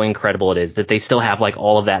away how incredible it is that they still have like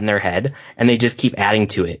all of that in their head, and they just keep adding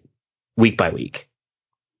to it week by week.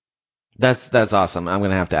 That's awesome. I'm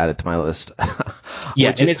going to have to add it to my list.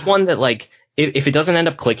 Yeah, and it's one that like, if it doesn't end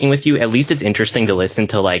up clicking with you, at least it's interesting to listen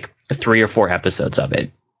to like 3 or 4 episodes of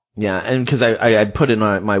it. Yeah, and because I put in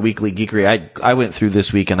my weekly geekery, I went through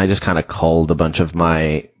this week and I just kind of culled a bunch of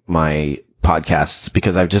my podcasts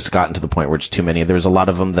because I've just gotten to the point where it's too many. There's a lot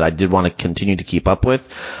of them that I did want to continue to keep up with,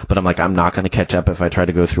 but I'm like, I'm not going to catch up if I try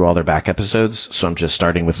to go through all their back episodes, so I'm just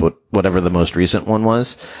starting with whatever the most recent one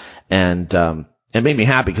was. And it made me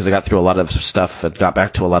happy because I got through a lot of stuff and got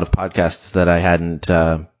back to a lot of podcasts that I hadn't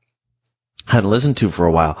listened to for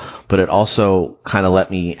a while, but it also kind of let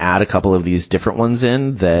me add a couple of these different ones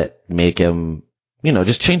in that make them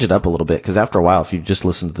just change it up a little bit, because after a while, if you just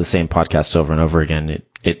listen to the same podcast over and over again,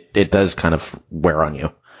 it does kind of wear on you.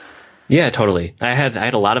 Yeah, totally. I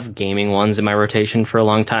had a lot of gaming ones in my rotation for a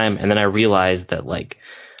long time, and then I realized that like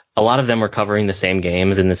a lot of them were covering the same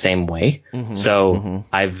games in the same way. So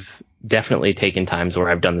I've definitely taken times where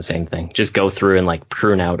I've done the same thing. Just go through and like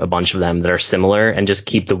prune out a bunch of them that are similar and just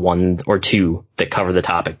keep the one or two that cover the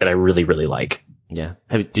topic that I really, really like. Yeah.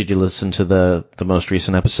 Did you listen to the most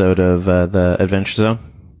recent episode of the Adventure Zone?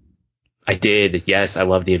 I did. Yes, I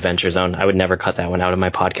love the Adventure Zone. I would never cut that one out of my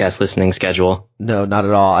podcast listening schedule. No, not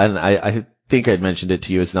at all. And I think I'd mentioned it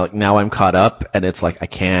to you. It's like now I'm caught up, and it's like I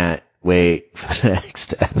can't wait for the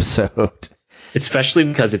next episode. Especially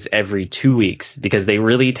because it's every 2 weeks, because they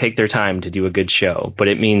really take their time to do a good show. But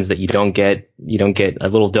it means that you don't get a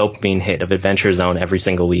little dopamine hit of Adventure Zone every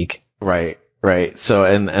single week. Right. So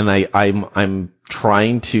I'm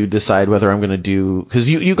trying to decide whether I'm going to do, because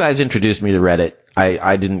you guys introduced me to Reddit.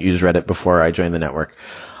 I didn't use Reddit before I joined the network.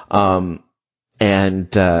 And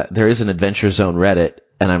there is an Adventure Zone Reddit,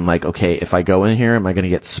 and I'm like, okay, if I go in here, am I going to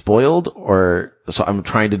get spoiled? So I'm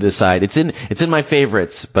trying to decide. It's in my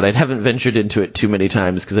favorites, but I haven't ventured into it too many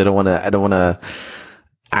times because I don't want to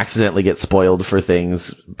accidentally get spoiled for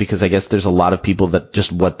things, because I guess there's a lot of people that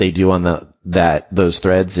just what they do on those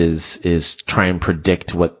threads is try and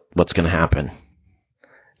predict what's going to happen.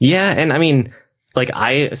 Yeah, and I mean, like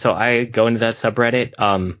I go into that subreddit.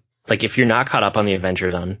 Like if you're not caught up on the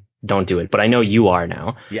Adventure Zone, don't do it. But I know you are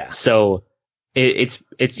now. Yeah. So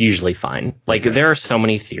it's usually fine. Like there are so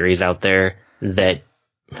many theories out there that,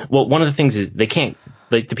 well, one of the things is they can't,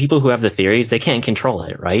 like the people who have the theories, they can't control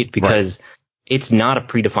it, right? Because it's not a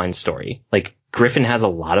predefined story. Like Griffin has a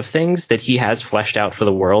lot of things that he has fleshed out for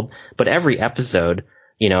the world, but every episode,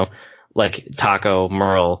 like Taco,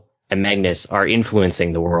 Merle, and Magnus are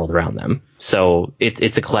influencing the world around them. So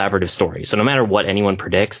it's a collaborative story. So no matter what anyone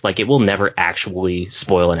predicts, like it will never actually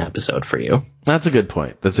spoil an episode for you. That's a good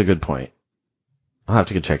point. I'll have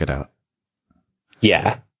to go check it out.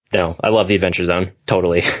 Yeah. No, I love the Adventure Zone.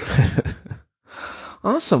 Totally.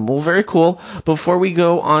 Awesome. Well, very cool. Before we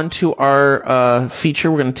go on to our feature,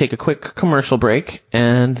 we're going to take a quick commercial break,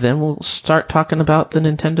 and then we'll start talking about the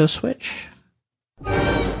Nintendo Switch.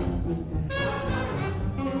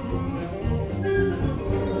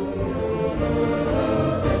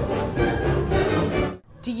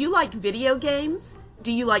 Do you like video games?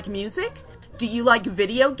 Do you like music? Do you like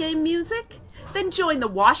video game music? Then join the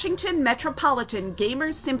Washington Metropolitan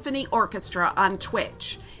Gamers Symphony Orchestra on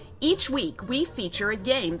Twitch. Each week, we feature a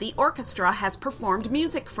game the orchestra has performed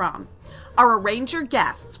music from. Our arranger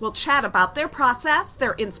guests will chat about their process,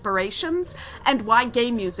 their inspirations, and why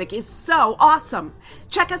game music is so awesome.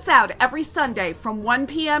 Check us out every Sunday from 1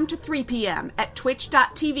 p.m. to 3 p.m. at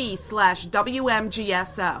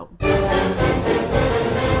twitch.tv/WMGSO.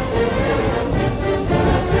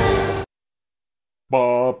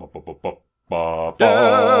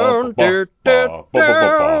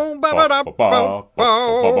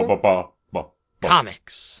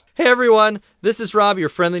 Comics. Hey everyone, this is Rob, your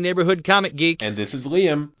friendly neighborhood comic geek. And this is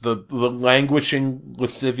Liam, the languishing,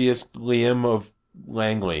 lascivious Liam of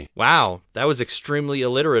Langley. Wow, that was extremely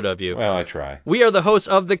illiterate of you. Well, I try. We are the hosts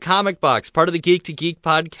of The Comic Box, part of the Geek to Geek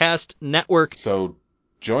Podcast Network. So,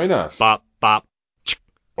 join us. Bop, bop.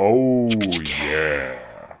 Oh, yeah.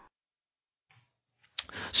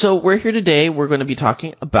 So we're here today. We're going to be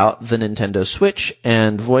talking about the Nintendo Switch,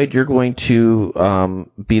 and Void, you're going to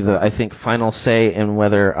be the, I think, final say in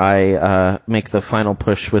whether I make the final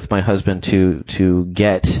push with my husband to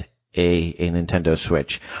get a Nintendo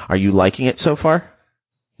Switch. Are you liking it so far?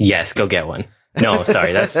 Yes, go get one. No,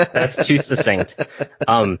 sorry, that's too succinct.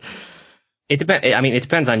 It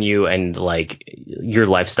depends on you and like your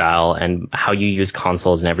lifestyle and how you use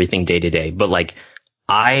consoles and everything day to day. But like,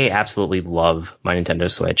 I absolutely love my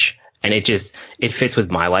Nintendo Switch, and it fits with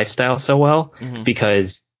my lifestyle so well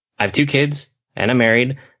because I have 2 kids and I'm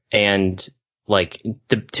married, and like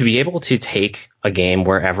to be able to take a game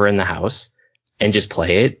wherever in the house and just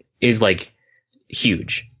play it is like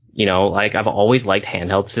huge. Like I've always liked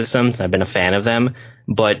handheld systems. I've been a fan of them,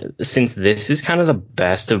 but since this is kind of the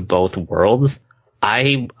best of both worlds,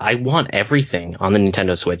 I want everything on the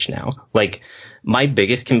Nintendo Switch now. Like my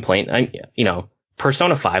biggest complaint,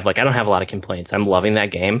 Persona 5, like I don't have a lot of complaints. I'm loving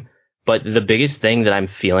that game. But the biggest thing that I'm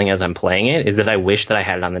feeling as I'm playing it is that I wish that I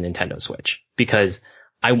had it on the Nintendo Switch, because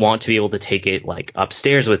I want to be able to take it like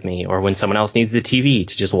upstairs with me, or when someone else needs the TV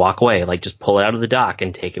to just walk away, like just pull it out of the dock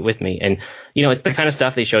and take it with me. And, it's the kind of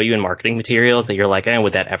stuff they show you in marketing materials that you're like,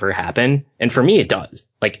 would that ever happen? And for me, it does.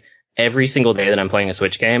 Like every single day that I'm playing a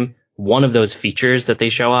Switch game, one of those features that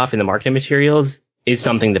they show off in the marketing materials is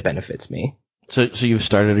something that benefits me. So you've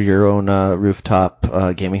started your own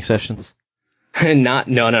rooftop gaming sessions?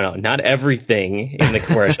 Not everything in the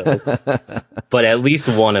commercials, but at least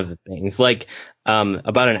one of the things. Like,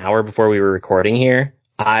 about an hour before we were recording here,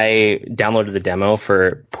 I downloaded the demo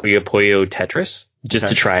for Puyo Puyo Tetris just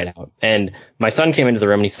to try it out. And my son came into the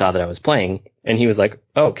room and he saw that I was playing, and he was like,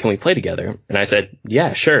 "Oh, can we play together?" And I said,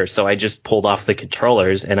 "Yeah, sure." So I just pulled off the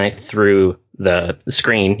controllers and I threw the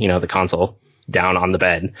screen, the console, down on the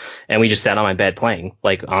bed, and we just sat on my bed playing,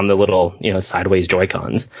 like on the little, sideways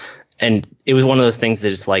Joy-Cons. And it was one of those things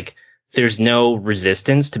that it's like, there's no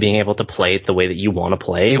resistance to being able to play it the way that you want to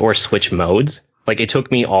play or switch modes. Like, it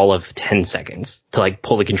took me all of 10 seconds to like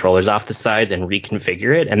pull the controllers off the sides and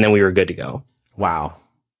reconfigure it, and then we were good to go. Wow.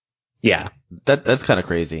 Yeah. That's kind of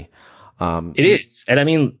crazy. It is. And I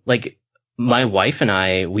mean, like, my wife and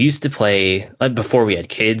I, we used to play before we had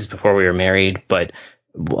kids, before we were married, but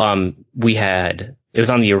it was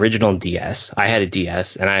on the original DS. I had a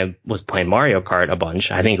DS, and I was playing Mario Kart a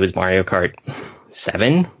bunch. I think it was Mario Kart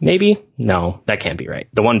 7, maybe? No, that can't be right.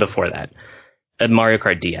 The one before that. Mario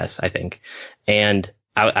Kart DS, I think. And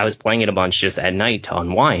I was playing it a bunch just at night to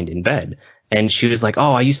unwind in bed. And she was like,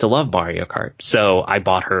 "Oh, I used to love Mario Kart." So I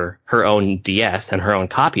bought her own DS and her own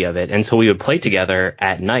copy of it. And so we would play together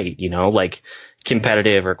at night, like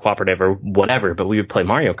competitive or cooperative or whatever, but we would play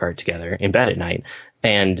Mario Kart together in bed at night.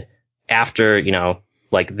 And after,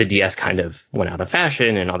 like the DS kind of went out of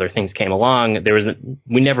fashion and other things came along,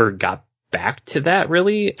 we never got back to that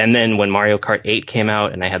really. And then when Mario Kart 8 came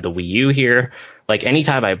out and I had the Wii U here, like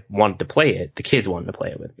anytime I wanted to play it, the kids wanted to play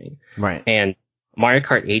it with me. Right. And Mario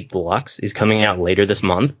Kart 8 Deluxe is coming out later this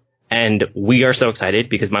month. And we are so excited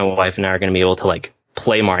because my wife and I are going to be able to like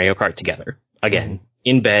play Mario Kart together again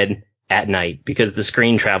in bed at night because the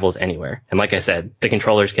screen travels anywhere. And like I said, the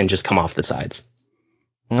controllers can just come off the sides.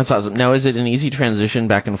 That's awesome. Now, is it an easy transition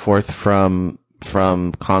back and forth from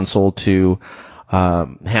console to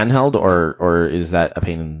handheld, or is that a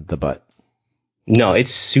pain in the butt? No,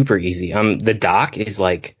 it's super easy. The dock is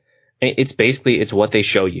like, it's what they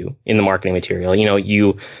show you in the marketing material.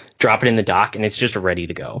 You drop it in the dock and it's just ready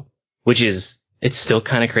to go, it's still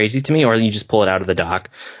kind of crazy to me, or you just pull it out of the dock.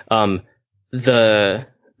 The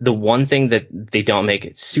one thing that they don't make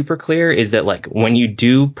it super clear is that like when you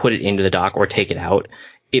do put it into the dock or take it out,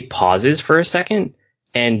 it pauses for a second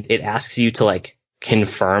and it asks you to like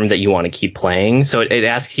confirm that you want to keep playing. So it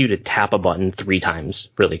asks you to tap a button 3 times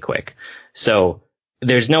really quick. So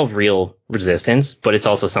there's no real resistance, but it's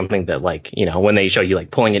also something that like, when they show you like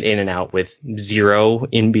pulling it in and out with 0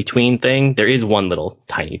 in between thing, there is one little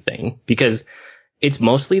tiny thing because it's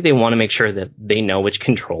mostly they want to make sure that they know which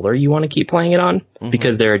controller you want to keep playing it on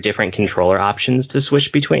because there are different controller options to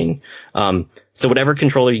switch between. So whatever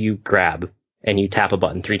controller you grab and you tap a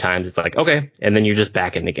button 3 times, it's like, okay. And then you're just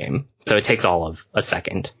back in the game. So it takes all of a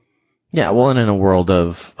second. Yeah, well, and in a world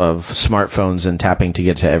of smartphones and tapping to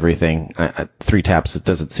get to everything, 3 taps, it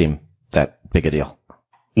doesn't seem that big a deal.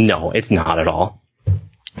 No, it's not at all.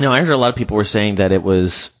 No, I heard a lot of people were saying that it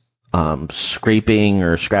was scraping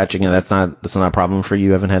or scratching, and that's not a problem for you.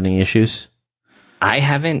 You haven't had any issues? I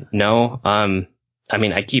haven't, no. I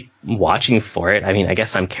mean, I keep watching for it. I mean, I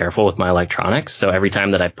guess I'm careful with my electronics. So every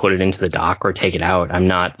time that I put it into the dock or take it out, I'm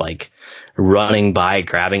not like running by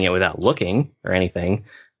grabbing it without looking or anything.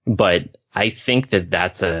 But I think that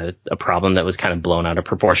that's a problem that was kind of blown out of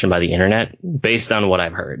proportion by the internet based on what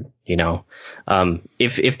I've heard,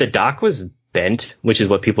 if the dock was bent, which is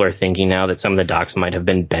what people are thinking now, that some of the docks might have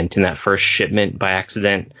been bent in that first shipment by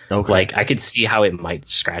accident. Okay. Like, I could see how it might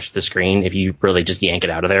scratch the screen if you really just yank it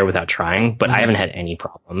out of there without trying, but I haven't had any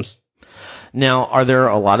problems. Now, are there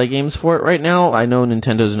a lot of games for it right now? I know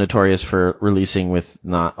Nintendo's notorious for releasing with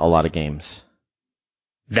not a lot of games.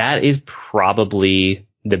 That is probably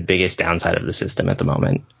the biggest downside of the system at the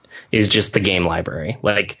moment, is just the game library.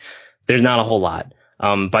 Like, there's not a whole lot.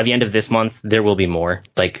 By the end of this month, there will be more,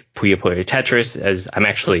 like Puyo Puyo Tetris, as I'm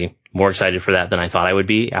actually more excited for that than I thought I would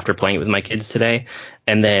be after playing it with my kids today.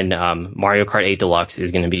 And then Mario Kart 8 Deluxe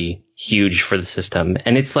is going to be huge for the system.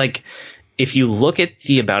 And it's like, if you look at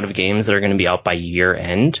the amount of games that are going to be out by year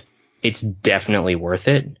end, it's definitely worth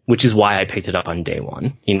it, which is why I picked it up on day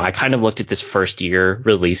one. I kind of looked at this first year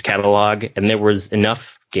release catalog, and there was enough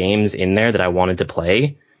games in there that I wanted to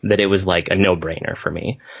play that it was like a no-brainer for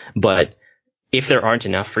me. But if there aren't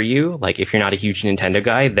enough for you, like if you're not a huge Nintendo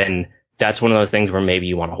guy, then that's one of those things where maybe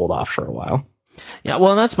you want to hold off for a while. Yeah,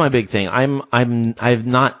 well, that's my big thing. I've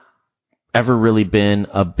not ever really been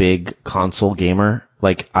a big console gamer.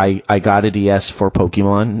 Like I got a DS for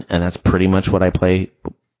Pokemon, and that's pretty much what I play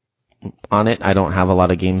on it. I don't have a lot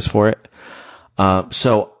of games for it.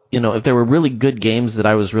 So, if there were really good games that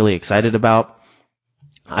I was really excited about,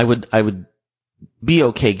 I would be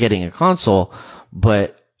okay getting a console,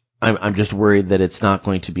 but I'm just worried that it's not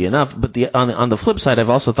going to be enough. But on the flip side, I've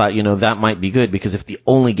also thought, that might be good, because if the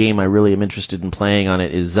only game I really am interested in playing on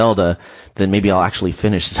it is Zelda, then maybe I'll actually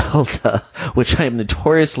finish Zelda, which I am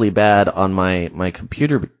notoriously bad on my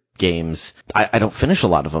computer games. I don't finish a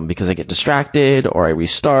lot of them because I get distracted, or I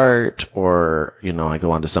restart, or, I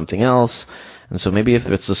go on to something else. And so maybe if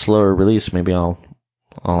it's a slower release, maybe I'll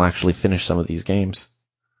actually finish some of these games.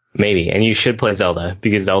 Maybe. And you should play Zelda,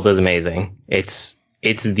 because Zelda's amazing.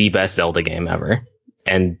 It's the best Zelda game ever.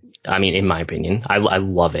 And, I mean, in my opinion, I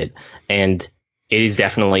love it. And it is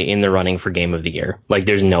definitely in the running for Game of the Year. Like,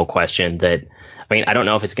 there's no question that, I mean, I don't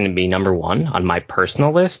know if it's going to be number one on my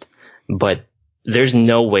personal list, but there's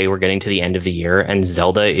no way we're getting to the end of the year and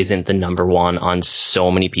Zelda isn't the number one on so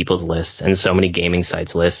many people's lists and so many gaming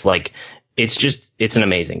sites lists. Like, it's an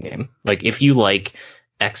amazing game. Like, if you like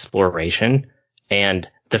exploration and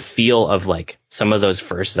the feel of, like, some of those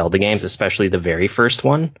first Zelda games, especially the very first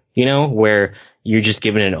one, where you're just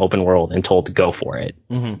given an open world and told to go for it.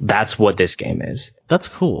 Mm-hmm. That's what this game is. That's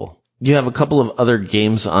cool. You have a couple of other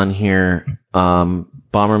games on here.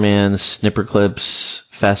 Bomberman, Snipperclips,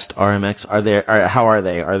 Fest, RMX. How are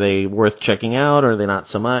they? Are they worth checking out, or are they not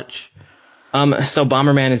so much? So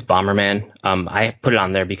Bomberman is Bomberman. I put it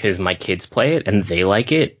on there because my kids play it and they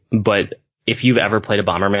like it. But if you've ever played a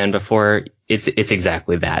Bomberman before, it's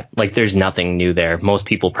exactly that. Like, there's nothing new there. Most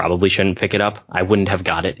people probably shouldn't pick it up. I wouldn't have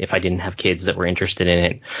got it if I didn't have kids that were interested in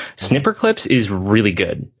it. Snipperclips is really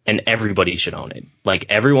good, and everybody should own it. Like,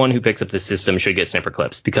 everyone who picks up the system should get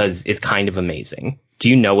Snipperclips because it's kind of amazing. Do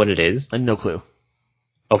you know what it is? No clue.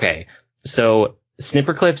 Okay, so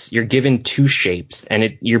Snipperclips, you're given two shapes,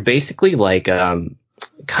 and you're basically like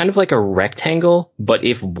kind of like a rectangle, but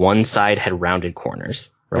if one side had rounded corners,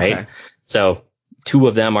 right? Okay. So two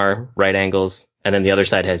of them are right angles, and then the other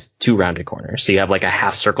side has two rounded corners. So you have like a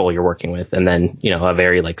half circle you're working with, and then, a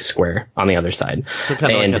very like square on the other side. So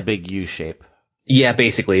kind of like a big U shape. Yeah,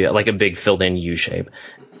 basically like a big filled in U shape.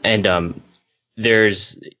 And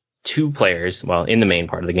there's two players. Well, in the main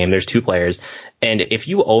part of the game, there's two players. And if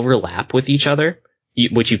you overlap with each other,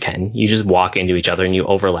 which you can, you just walk into each other and you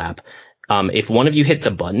overlap. If one of you hits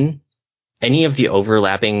a button, any of the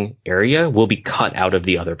overlapping area will be cut out of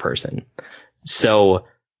the other person. So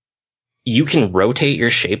you can rotate your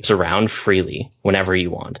shapes around freely whenever you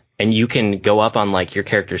want. And you can go up on like your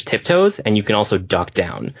character's tiptoes, and you can also duck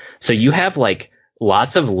down. So you have like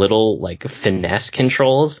lots of little like finesse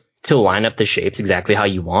controls to line up the shapes exactly how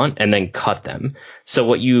you want and then cut them. So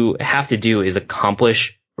what you have to do is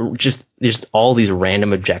accomplish just all these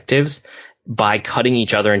random objectives by cutting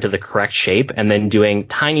each other into the correct shape and then doing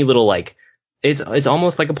tiny little like, it's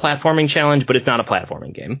almost like a platforming challenge, but it's not a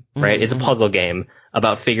platforming game, right? Mm-hmm. It's a puzzle game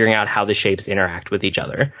about figuring out how the shapes interact with each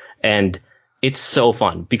other. And it's so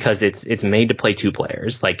fun because it's made to play two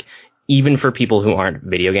players. Like, even for people who aren't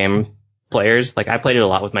video game players, like, I played it a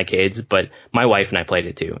lot with my kids, but my wife and I played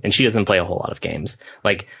it too, and she doesn't play a whole lot of games.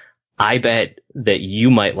 Like, I bet that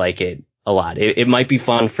you might like it a lot. It might be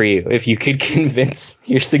fun for you if you could convince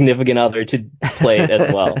your significant other to play it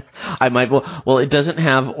as well. I might. Well, it doesn't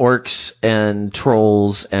have orcs and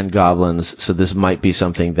trolls and goblins, so this might be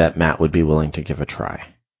something that Matt would be willing to give a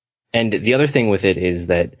try. And the other thing with it is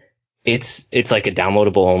that it's like a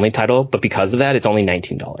downloadable only title, but because of that, it's only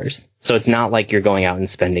 $19. So it's not like you're going out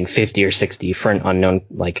and spending $50 or $60 for an unknown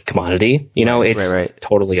like commodity. It's right.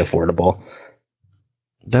 Totally affordable.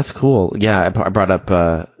 That's cool. Yeah, I brought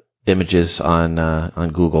up images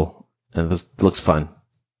on Google, and this looks fun.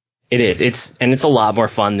 It is. It's a lot more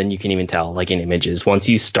fun than you can even tell, like, in images. Once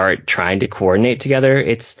you start trying to coordinate together,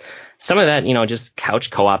 it's some of that, just couch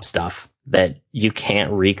co-op stuff that you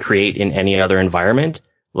can't recreate in any other environment.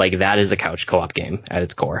 Like, that is a couch co-op game at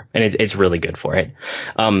its core, and it's really good for it.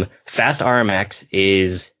 Fast RMX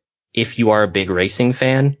is, if you are a big racing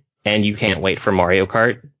fan and you can't wait for Mario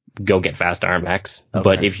Kart, go get Fast RMX. Okay.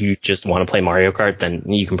 But if you just want to play Mario Kart, then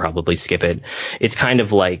you can probably skip it. It's kind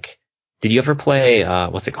of like, did you ever play,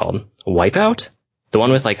 what's it called? Wipeout? The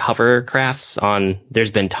one with like hovercrafts on,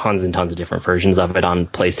 there's been tons and tons of different versions of it on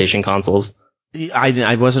PlayStation consoles.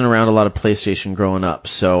 I wasn't around a lot of PlayStation growing up,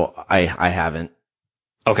 so I haven't.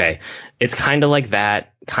 Okay. It's kind of like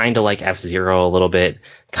that, kind of like F-Zero a little bit,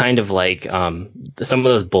 kind of like some of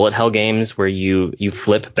those bullet hell games where you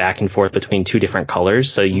flip back and forth between two different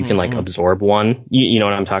colors so you can like absorb one. You know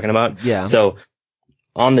what I'm talking about? Yeah. So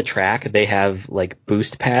on the track, they have like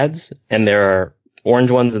boost pads, and there are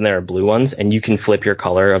orange ones and there are blue ones, and you can flip your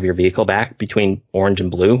color of your vehicle back between orange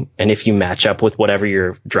and blue. And if you match up with whatever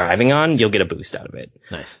you're driving on, you'll get a boost out of it.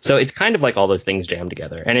 Nice. So it's kind of like all those things jammed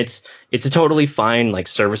together. And it's a totally fine, like,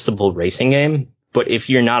 serviceable racing game. But if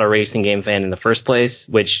you're not a racing game fan in the first place,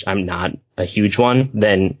 which I'm not a huge one,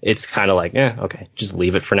 then it's kind of like, okay, just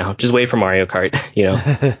leave it for now. Just wait for Mario Kart, you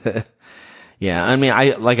know? Yeah, I mean,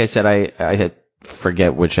 like I said, I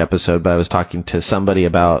forget which episode, but I was talking to somebody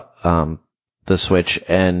about the Switch,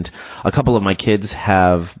 and a couple of my kids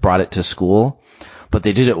have brought it to school, but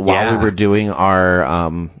they did it while we were doing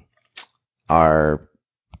our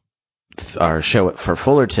show for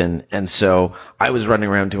Fullerton, and so I was running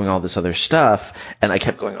around doing all this other stuff, and I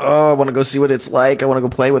kept going, I want to go see what it's like, I want to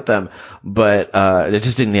go play with them, but I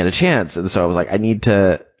just didn't get a chance, and so I was like, I need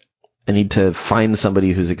to find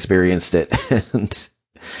somebody who's experienced it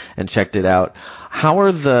and checked it out. How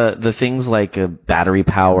are the things like battery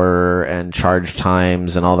power and charge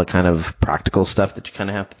times and all the kind of practical stuff that you kind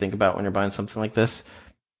of have to think about when you're buying something like this?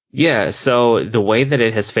 Yeah, so the way that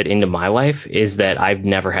it has fit into my life is that I've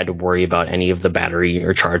never had to worry about any of the battery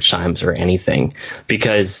or charge times or anything,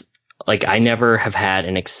 because like I never have had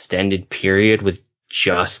an extended period with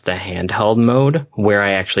just the handheld mode where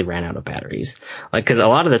I actually ran out of batteries. Like, cause a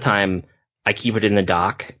lot of the time I keep it in the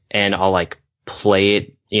dock and I'll like play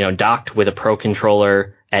it, you know, docked with a pro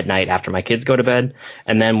controller at night after my kids go to bed.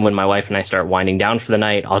 And then when my wife and I start winding down for the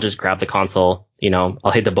night, I'll just grab the console, you know,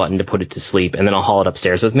 I'll hit the button to put it to sleep, and then I'll haul it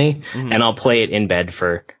upstairs with me, and I'll play it in bed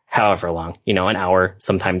for however long, you know, an hour,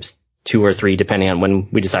 sometimes 2 or 3, depending on when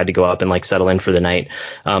we decide to go up and like settle in for the night.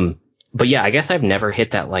 But yeah, I guess I've never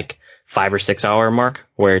hit that like 5 or 6 hour mark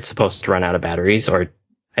where it's supposed to run out of batteries, or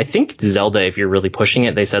I think Zelda, if you're really pushing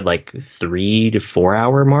it, they said like 3 to 4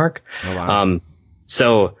 hour mark. Oh, wow.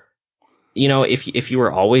 So, you know, if you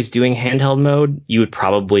were always doing handheld mode, you would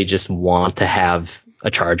probably just want to have a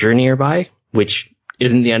charger nearby, which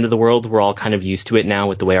isn't the end of the world. We're all kind of used to it now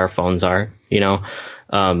with the way our phones are, you know.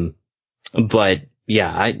 But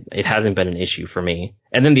yeah, it hasn't been an issue for me.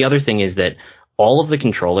 And then the other thing is that all of the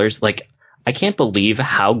controllers, like, I can't believe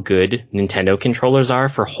how good Nintendo controllers are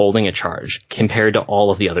for holding a charge compared to all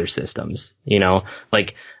of the other systems. You know,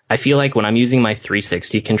 like, I feel like when I'm using my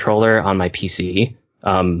 360 controller on my PC,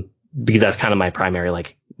 because that's kind of my primary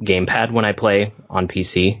like gamepad when I play on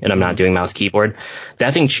PC and I'm not doing mouse keyboard,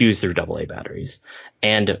 that thing chews through AA batteries.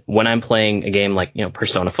 And when I'm playing a game like, you know,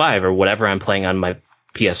 Persona 5 or whatever I'm playing on my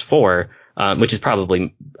PS4, which is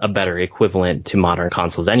probably a better equivalent to modern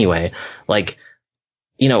consoles anyway, like,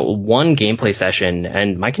 you know, one gameplay session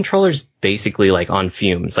and my controller's basically like on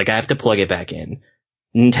fumes. Like, I have to plug it back in.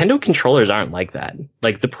 Nintendo controllers aren't like that.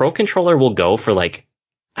 Like, the Pro controller will go for like,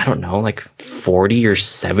 I don't know, like 40 or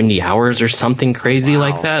 70 hours or something crazy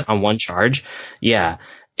like that on one charge. Yeah.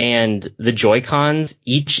 And the Joy-Cons,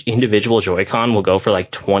 each individual Joy-Con will go for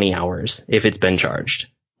like 20 hours if it's been charged.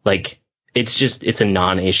 Like, it's a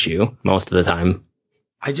non-issue most of the time.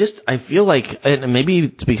 I feel like, and maybe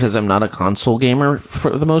it's because I'm not a console gamer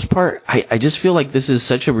for the most part, I just feel like this is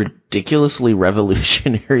such a ridiculously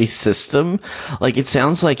revolutionary system. Like, it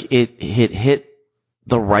sounds like it hit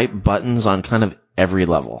the right buttons on kind of every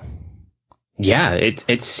level. Yeah,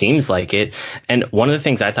 it seems like it. And one of the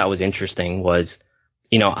things I thought was interesting was,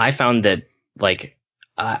 you know, I found that, like,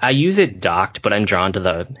 I use it docked, but I'm drawn to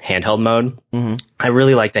the handheld mode. Mm-hmm. I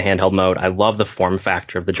really like the handheld mode. I love the form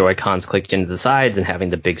factor of the Joy-Cons clicked into the sides and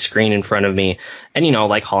having the big screen in front of me, and, you know,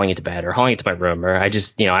 like hauling it to bed or hauling it to my room, or I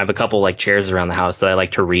just, you know, I have a couple like chairs around the house that I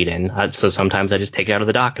like to read in. So sometimes I just take it out of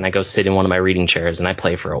the dock and I go sit in one of my reading chairs and I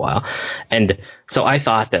play for a while. And so I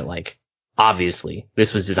thought that, like, obviously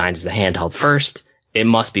this was designed as a handheld first. It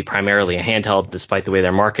must be primarily a handheld despite the way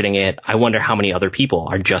they're marketing it. I wonder how many other people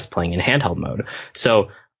are just playing in handheld mode. So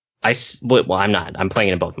I'm not. I'm playing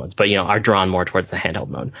in both modes, but, you know, are drawn more towards the handheld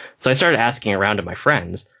mode. So I started asking around to my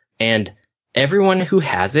friends, and everyone who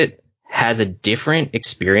has it has a different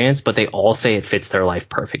experience, but they all say it fits their life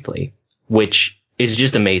perfectly, which is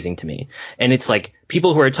just amazing to me. And it's like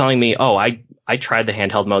people who are telling me, oh, I tried the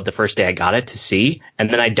handheld mode the first day I got it to see, and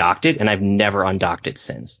then I docked it, and I've never undocked it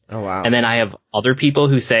since. Oh, wow. And then I have other people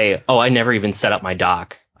who say, oh, I never even set up my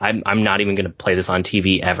dock. I'm not even going to play this on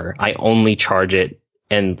TV ever. I only charge it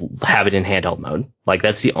and have it in handheld mode. Like,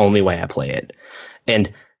 that's the only way I play it.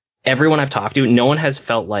 And everyone I've talked to, no one has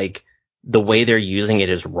felt like the way they're using it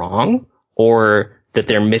is wrong or that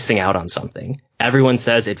they're missing out on something. Everyone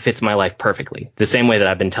says it fits my life perfectly. The same way that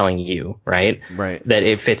I've been telling you, right? Right. That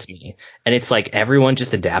it fits me. And it's like everyone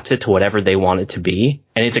just adapts it to whatever they want it to be.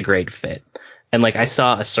 And it's a great fit. And like, I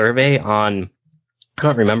saw a survey on, I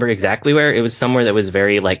don't remember exactly where, it was somewhere that was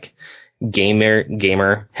very like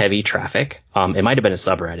gamer heavy traffic. It might have been a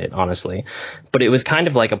subreddit, honestly, but it was kind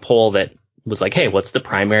of like a poll that was like, hey, what's the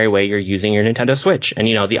primary way you're using your Nintendo Switch? And,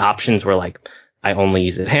 the options were like, I only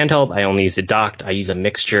use it handheld, I only use it docked, I use a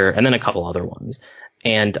mixture, and then a couple other ones.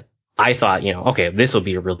 And I thought, okay, this will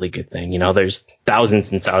be a really good thing. There's thousands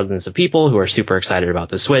and thousands of people who are super excited about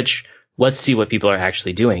the Switch. Let's see what people are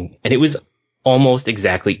actually doing. And it was almost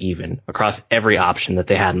exactly even across every option that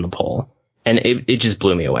they had in the poll. And it just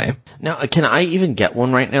blew me away. Now, can I even get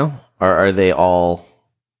one right now? Or are they all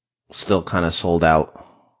still kind of sold out?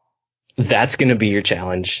 That's going to be your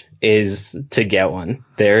challenge, is to get one.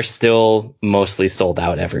 They're still mostly sold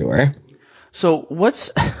out everywhere. So what's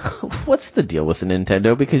the deal with the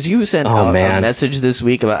Nintendo? Because you sent a message this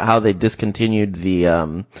week about how they discontinued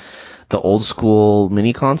the old school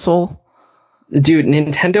mini console. Dude,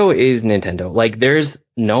 Nintendo is Nintendo. Like, there's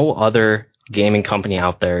no other gaming company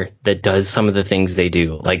out there that does some of the things they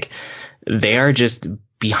do. Like, they are just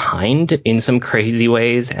behind in some crazy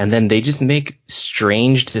ways, and then they just make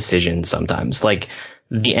strange decisions sometimes. Like,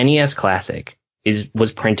 the NES Classic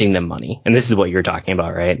was printing them money, and this is what you're talking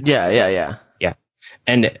about, right? Yeah.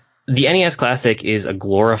 And the NES Classic is a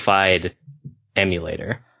glorified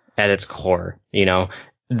emulator at its core.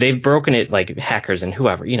 They've broken it, like hackers and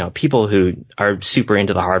whoever, people who are super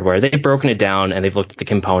into the hardware, they've broken it down and they've looked at the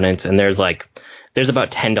components, and there's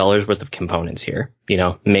about $10 worth of components here,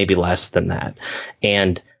 maybe less than that.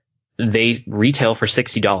 And they retail for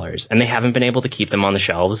 $60, and they haven't been able to keep them on the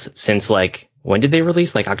shelves since, like, when did they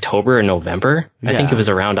release? Like October or November? Yeah. I think it was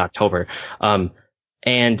around October.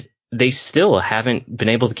 And they still haven't been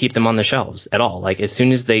able to keep them on the shelves at all. Like, as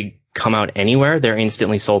soon as they come out anywhere, they're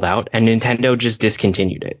instantly sold out, and Nintendo just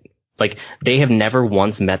discontinued it. Like, they have never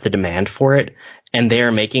once met the demand for it, and they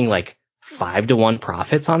are making like 5-to-1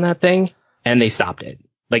 profits on that thing, and they stopped it.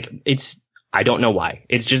 Like, I don't know why.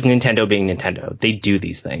 It's just Nintendo being Nintendo. They do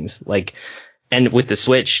these things. Like, and with the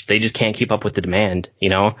Switch, they just can't keep up with the demand,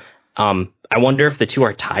 I wonder if the two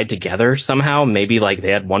are tied together somehow. Maybe like they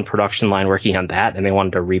had one production line working on that and they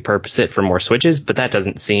wanted to repurpose it for more Switches, but that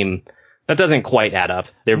doesn't quite add up.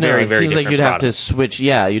 They're very, very different. It seems like you'd products. have to switch.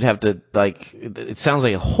 Yeah, you'd have to, like, it sounds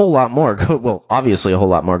like a whole lot more. Well, obviously a whole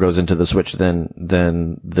lot more goes into the Switch than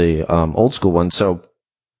the old school one. So,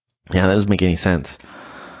 yeah, that doesn't make any sense.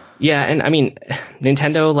 Yeah, and I mean,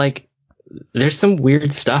 Nintendo, like, there's some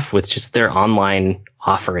weird stuff with just their online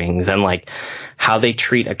offerings and like how they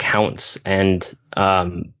treat accounts and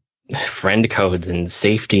friend codes and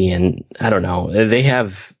safety, and I don't know.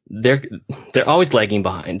 They're always lagging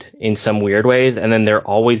behind in some weird ways, and then they're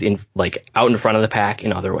always out in front of the pack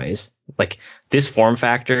in other ways. Like, this form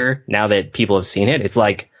factor, now that people have seen it, it's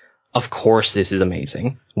like, of course this is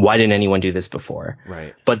amazing. Why didn't anyone do this before?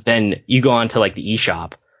 Right. But then you go on to like the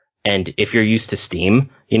eShop, and if you're used to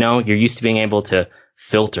Steam, you're used to being able to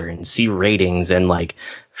filter and see ratings and like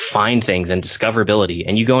find things and discoverability.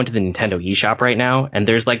 And you go into the Nintendo eShop right now, and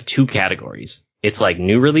there's like 2 categories. It's like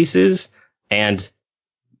new releases, and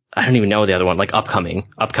I don't even know the other one, like upcoming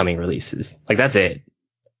releases. Like, that's it.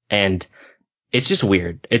 And it's just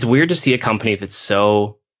weird. It's weird to see a company that's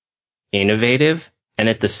so innovative and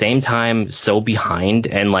at the same time so behind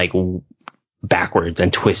and like backwards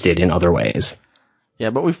and twisted in other ways. Yeah,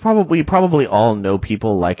 but we probably all know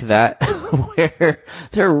people like that, where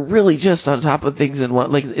they're really just on top of things, and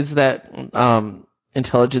it's that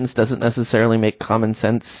intelligence doesn't necessarily make common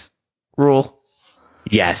sense rule.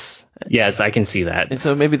 Yes, I can see that. And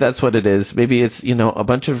so maybe that's what it is. Maybe it's, a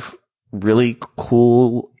bunch of really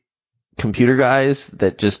cool computer guys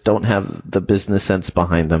that just don't have the business sense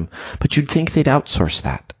behind them. But you'd think they'd outsource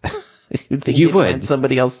that. You'd think you'd find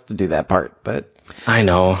somebody else to do that part, but I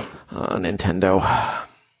know. Nintendo.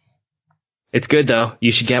 It's good though.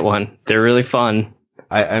 You should get one. They're really fun.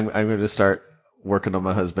 I'm going to start working on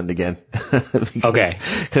my husband again. Okay.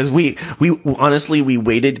 Because we honestly, we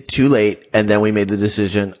waited too late, and then we made the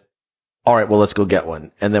decision, all right, well, let's go get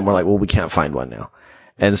one. And then we're like, well, we can't find one now.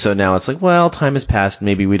 And so now it's like, well, time has passed.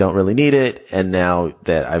 Maybe we don't really need it. And now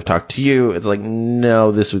that I've talked to you, it's like,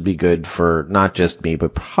 no, this would be good for not just me,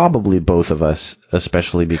 but probably both of us,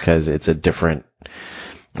 especially because it's a different...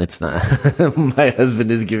 It's not. My husband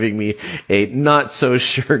is giving me a not so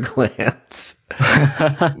sure glance.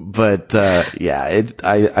 But yeah,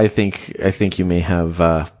 I think you may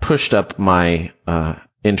have pushed up my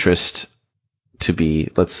interest to be.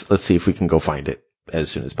 Let's see if we can go find it as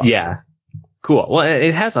soon as possible. Yeah, cool. Well,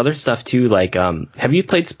 it has other stuff too. Like, have you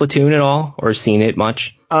played Splatoon at all or seen it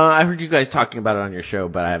much? I heard you guys talking about it on your show,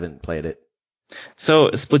 but I haven't played it. So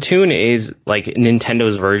Splatoon is like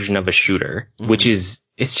Nintendo's version of a shooter, which is.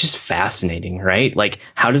 It's just fascinating, right? Like,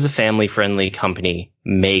 how does a family-friendly company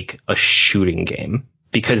make a shooting game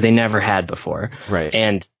because they never had before. Right.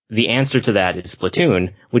 And the answer to that is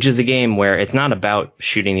Splatoon, which is a game where it's not about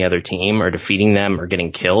shooting the other team or defeating them or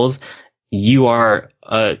getting kills. You are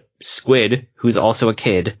a squid who's also a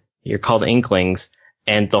kid. You're called Inklings.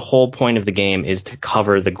 And the whole point of the game is to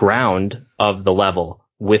cover the ground of the level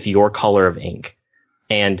with your color of ink.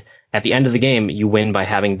 And at the end of the game, you win by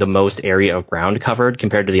having the most area of ground covered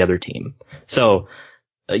compared to the other team. So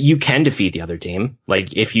you can defeat the other team. Like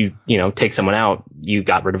if you take someone out, you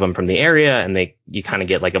got rid of them from the area and you kind of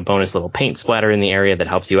get like a bonus little paint splatter in the area that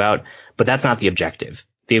helps you out. But that's not the objective.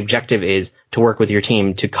 The objective is to work with your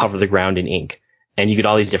team to cover the ground in ink. And you get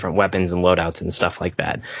all these different weapons and loadouts and stuff like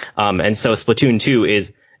that. And so Splatoon 2 is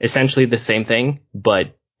essentially the same thing,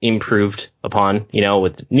 but improved upon,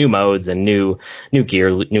 with new modes and new gear,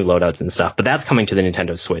 new loadouts and stuff. But that's coming to the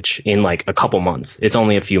Nintendo Switch in like a couple months. It's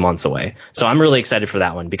only a few months away. So I'm really excited for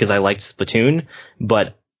that one because I liked Splatoon,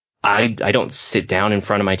 but I don't sit down in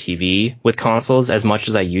front of my TV with consoles as much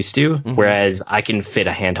as I used to, whereas I can fit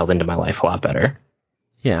a handheld into my life a lot better.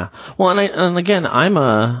 Yeah. Well, and again, I'm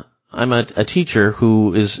a teacher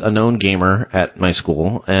who is a known gamer at my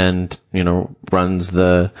school and, runs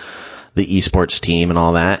the esports team and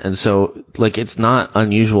all that. And so, like, it's not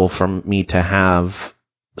unusual for me to have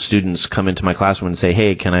students come into my classroom and say,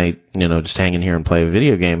 hey, can I, just hang in here and play a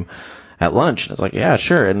video game at lunch? And it's like, yeah,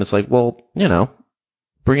 sure. And it's like, well,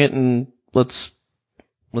 bring it and let's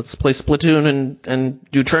play Splatoon and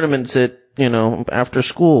do tournaments at, after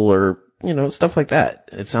school or, stuff like that.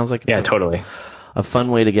 It sounds like totally a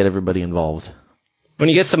fun way to get everybody involved. When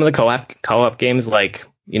you get some of the co-op games like,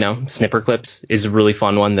 Snipper Clips is a really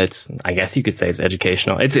fun one that's, I guess you could say, is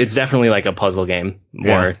educational. It's definitely like a puzzle game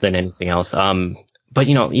more than anything else. But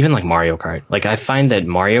even like Mario Kart, like I find that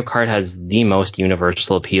Mario Kart has the most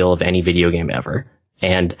universal appeal of any video game ever.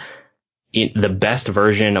 And the best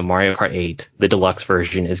version of Mario Kart 8, the deluxe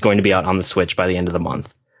version, is going to be out on the Switch by the end of the month.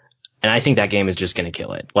 And I think that game is just going to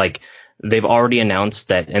kill it. Like, they've already announced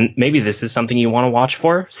that, and maybe this is something you want to watch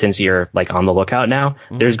for, since you're like on the lookout now.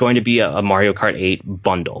 There's going to be a Mario Kart 8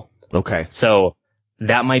 bundle. Okay. So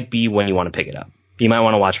that might be when you want to pick it up. You might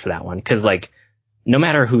want to watch for that one. Because, like, no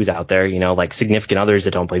matter who's out there, like significant others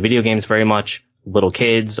that don't play video games very much, little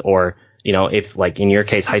kids, or, if, like, in your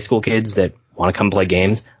case, high school kids that want to come play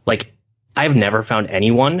games, like, I've never found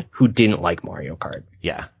anyone who didn't like Mario Kart.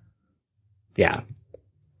 Yeah. Yeah.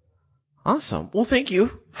 Awesome. Well, thank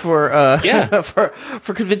you for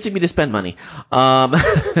for convincing me to spend money. Oh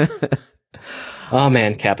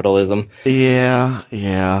man, capitalism.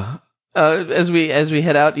 Yeah. As we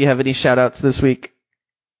head out, do you have any shout outs this week?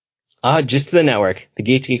 Just to the network, the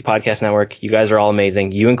Geek Podcast Network. You guys are all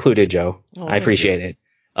amazing. You included, Joe. I appreciate it.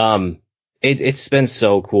 It's been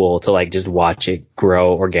so cool to like just watch it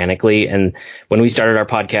grow organically. And when we started our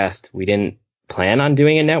podcast, we didn't plan on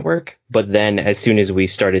doing a network, but then as soon as we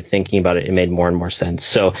started thinking about it, it made more and more sense.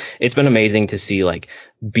 So it's been amazing to see like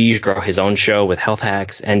Beej grow his own show with health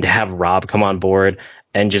hacks and to have Rob come on board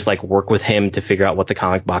and just like work with him to figure out what the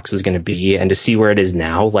comic box was going to be and to see where it is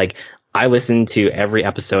now. Like I listen to every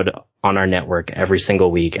episode on our network every single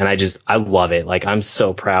week and I love it. Like I'm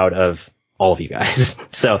so proud of all of you guys.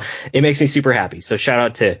 So it makes me super happy. So shout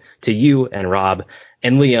out to you and Rob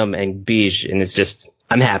and Liam and Beej. And it's just,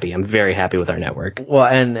 I'm happy. I'm very happy with our network. Well,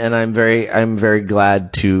 and I'm very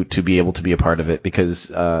glad to be able to be a part of it because,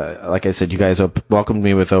 like I said, you guys welcomed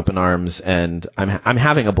me with open arms, and I'm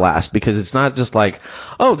having a blast because it's not just like,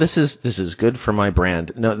 oh, this is good for my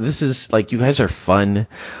brand. No, this is like you guys are fun.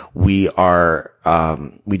 We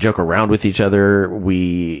joke around with each other.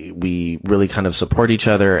 We really kind of support each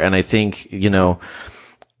other, and I think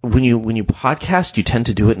when you podcast, you tend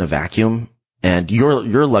to do it in a vacuum. And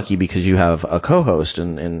you're lucky because you have a co-host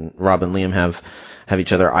and Rob and Liam have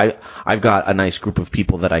each other. I've got a nice group of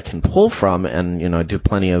people that I can pull from and, I do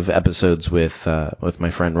plenty of episodes with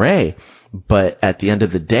my friend Ray. But at the end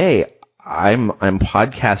of the day, I'm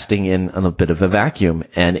podcasting in a bit of a vacuum,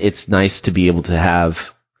 and it's nice to be able to have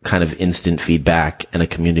kind of instant feedback and a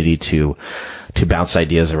community to bounce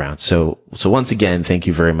ideas around. So once again, thank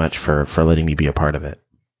you very much for letting me be a part of it.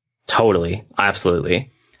 Totally.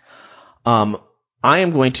 Absolutely. I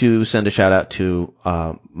am going to send a shout out to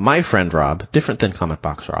my friend Rob, different than Comic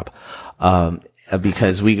Box Rob,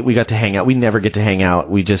 because we got to hang out. We never get to hang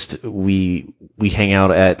out. We hang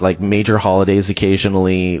out at like major holidays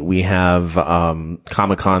occasionally. We have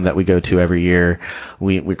Comic-Con that we go to every year.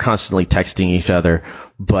 We're constantly texting each other,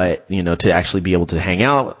 but to actually be able to hang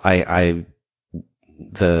out, the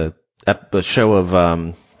show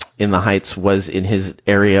of In the Heights was in his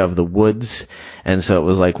area of the woods, and so it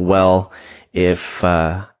was like, well, if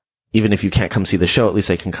even if you can't come see the show, at least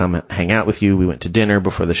I can come hang out with you. We went to dinner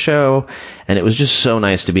before the show, and it was just so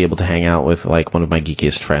nice to be able to hang out with like one of my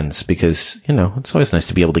geekiest friends, because, you know, it's always nice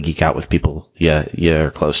to be able to geek out with people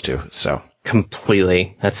you're close to. So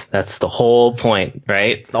Completely. That's the whole point,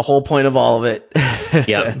 right? the whole point of all of it.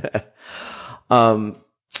 Yep.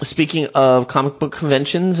 Speaking of comic book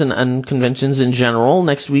conventions and conventions in general,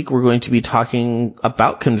 next week we're going to be talking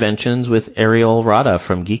about conventions with Ariel Rada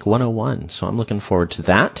from Geek 101. So I'm looking forward to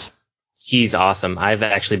that. He's awesome. I've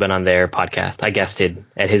actually been on their podcast. I guested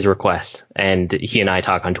at his request, and he and I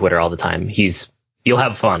talk on Twitter all the time. You'll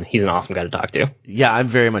have fun. He's an awesome guy to talk to. Yeah,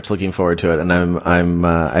 I'm very much looking forward to it, and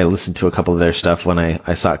I listened to a couple of their stuff when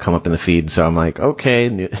I saw it come up in the feed. So I'm like, okay,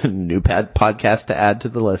 new podcast to add to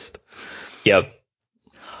the list. Yep.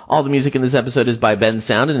 All the music in this episode is by Ben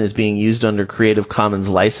Sound and is being used under Creative Commons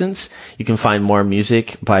license. You can find more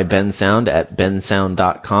music by Ben Sound at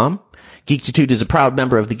bensound.com. Geek2Geek is a proud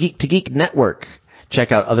member of the Geek to Geek network.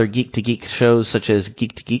 Check out other Geek to Geek shows such as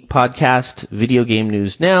Geek to Geek Podcast, Video Game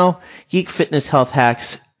News Now, Geek Fitness Health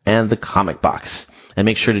Hacks, and The Comic Box. And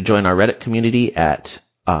make sure to join our Reddit community at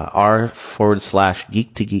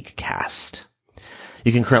r/Geek2Geekcast.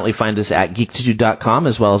 You can currently find us at geek2geek.com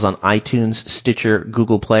as well as on iTunes, Stitcher,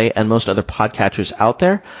 Google Play, and most other podcatchers out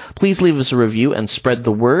there. Please leave us a review and spread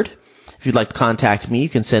the word. If you'd like to contact me, you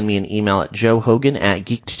can send me an email at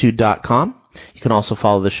joehogan@geek2geek.com. You can also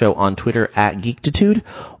follow the show on Twitter at Geektitude,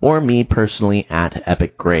 or me personally at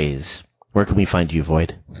Epic Grays. Where can we find you,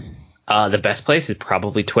 Void? The best place is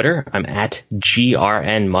probably Twitter. I'm at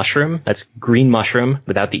GRN Mushroom. That's green mushroom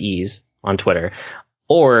without the E's on Twitter.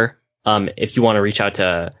 Or if you want to reach out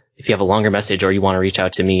if you have a longer message, or you want to reach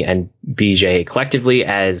out to me and BJ collectively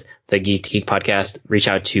as the Geek to Geek podcast, reach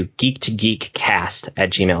out to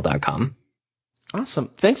geek2geekcast@gmail.com. Awesome.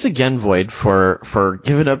 Thanks again, Void, for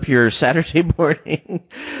giving up your Saturday morning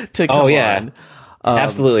to come on.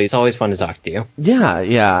 Absolutely. It's always fun to talk to you.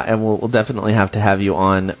 Yeah, and we'll definitely have to have you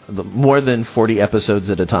on more than 40 episodes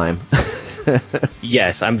at a time.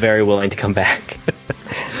 Yes, I'm very willing to come back.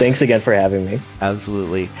 Thanks again for having me.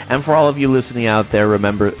 Absolutely. And for all of you listening out there,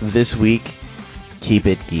 remember, this week, keep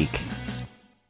it geek.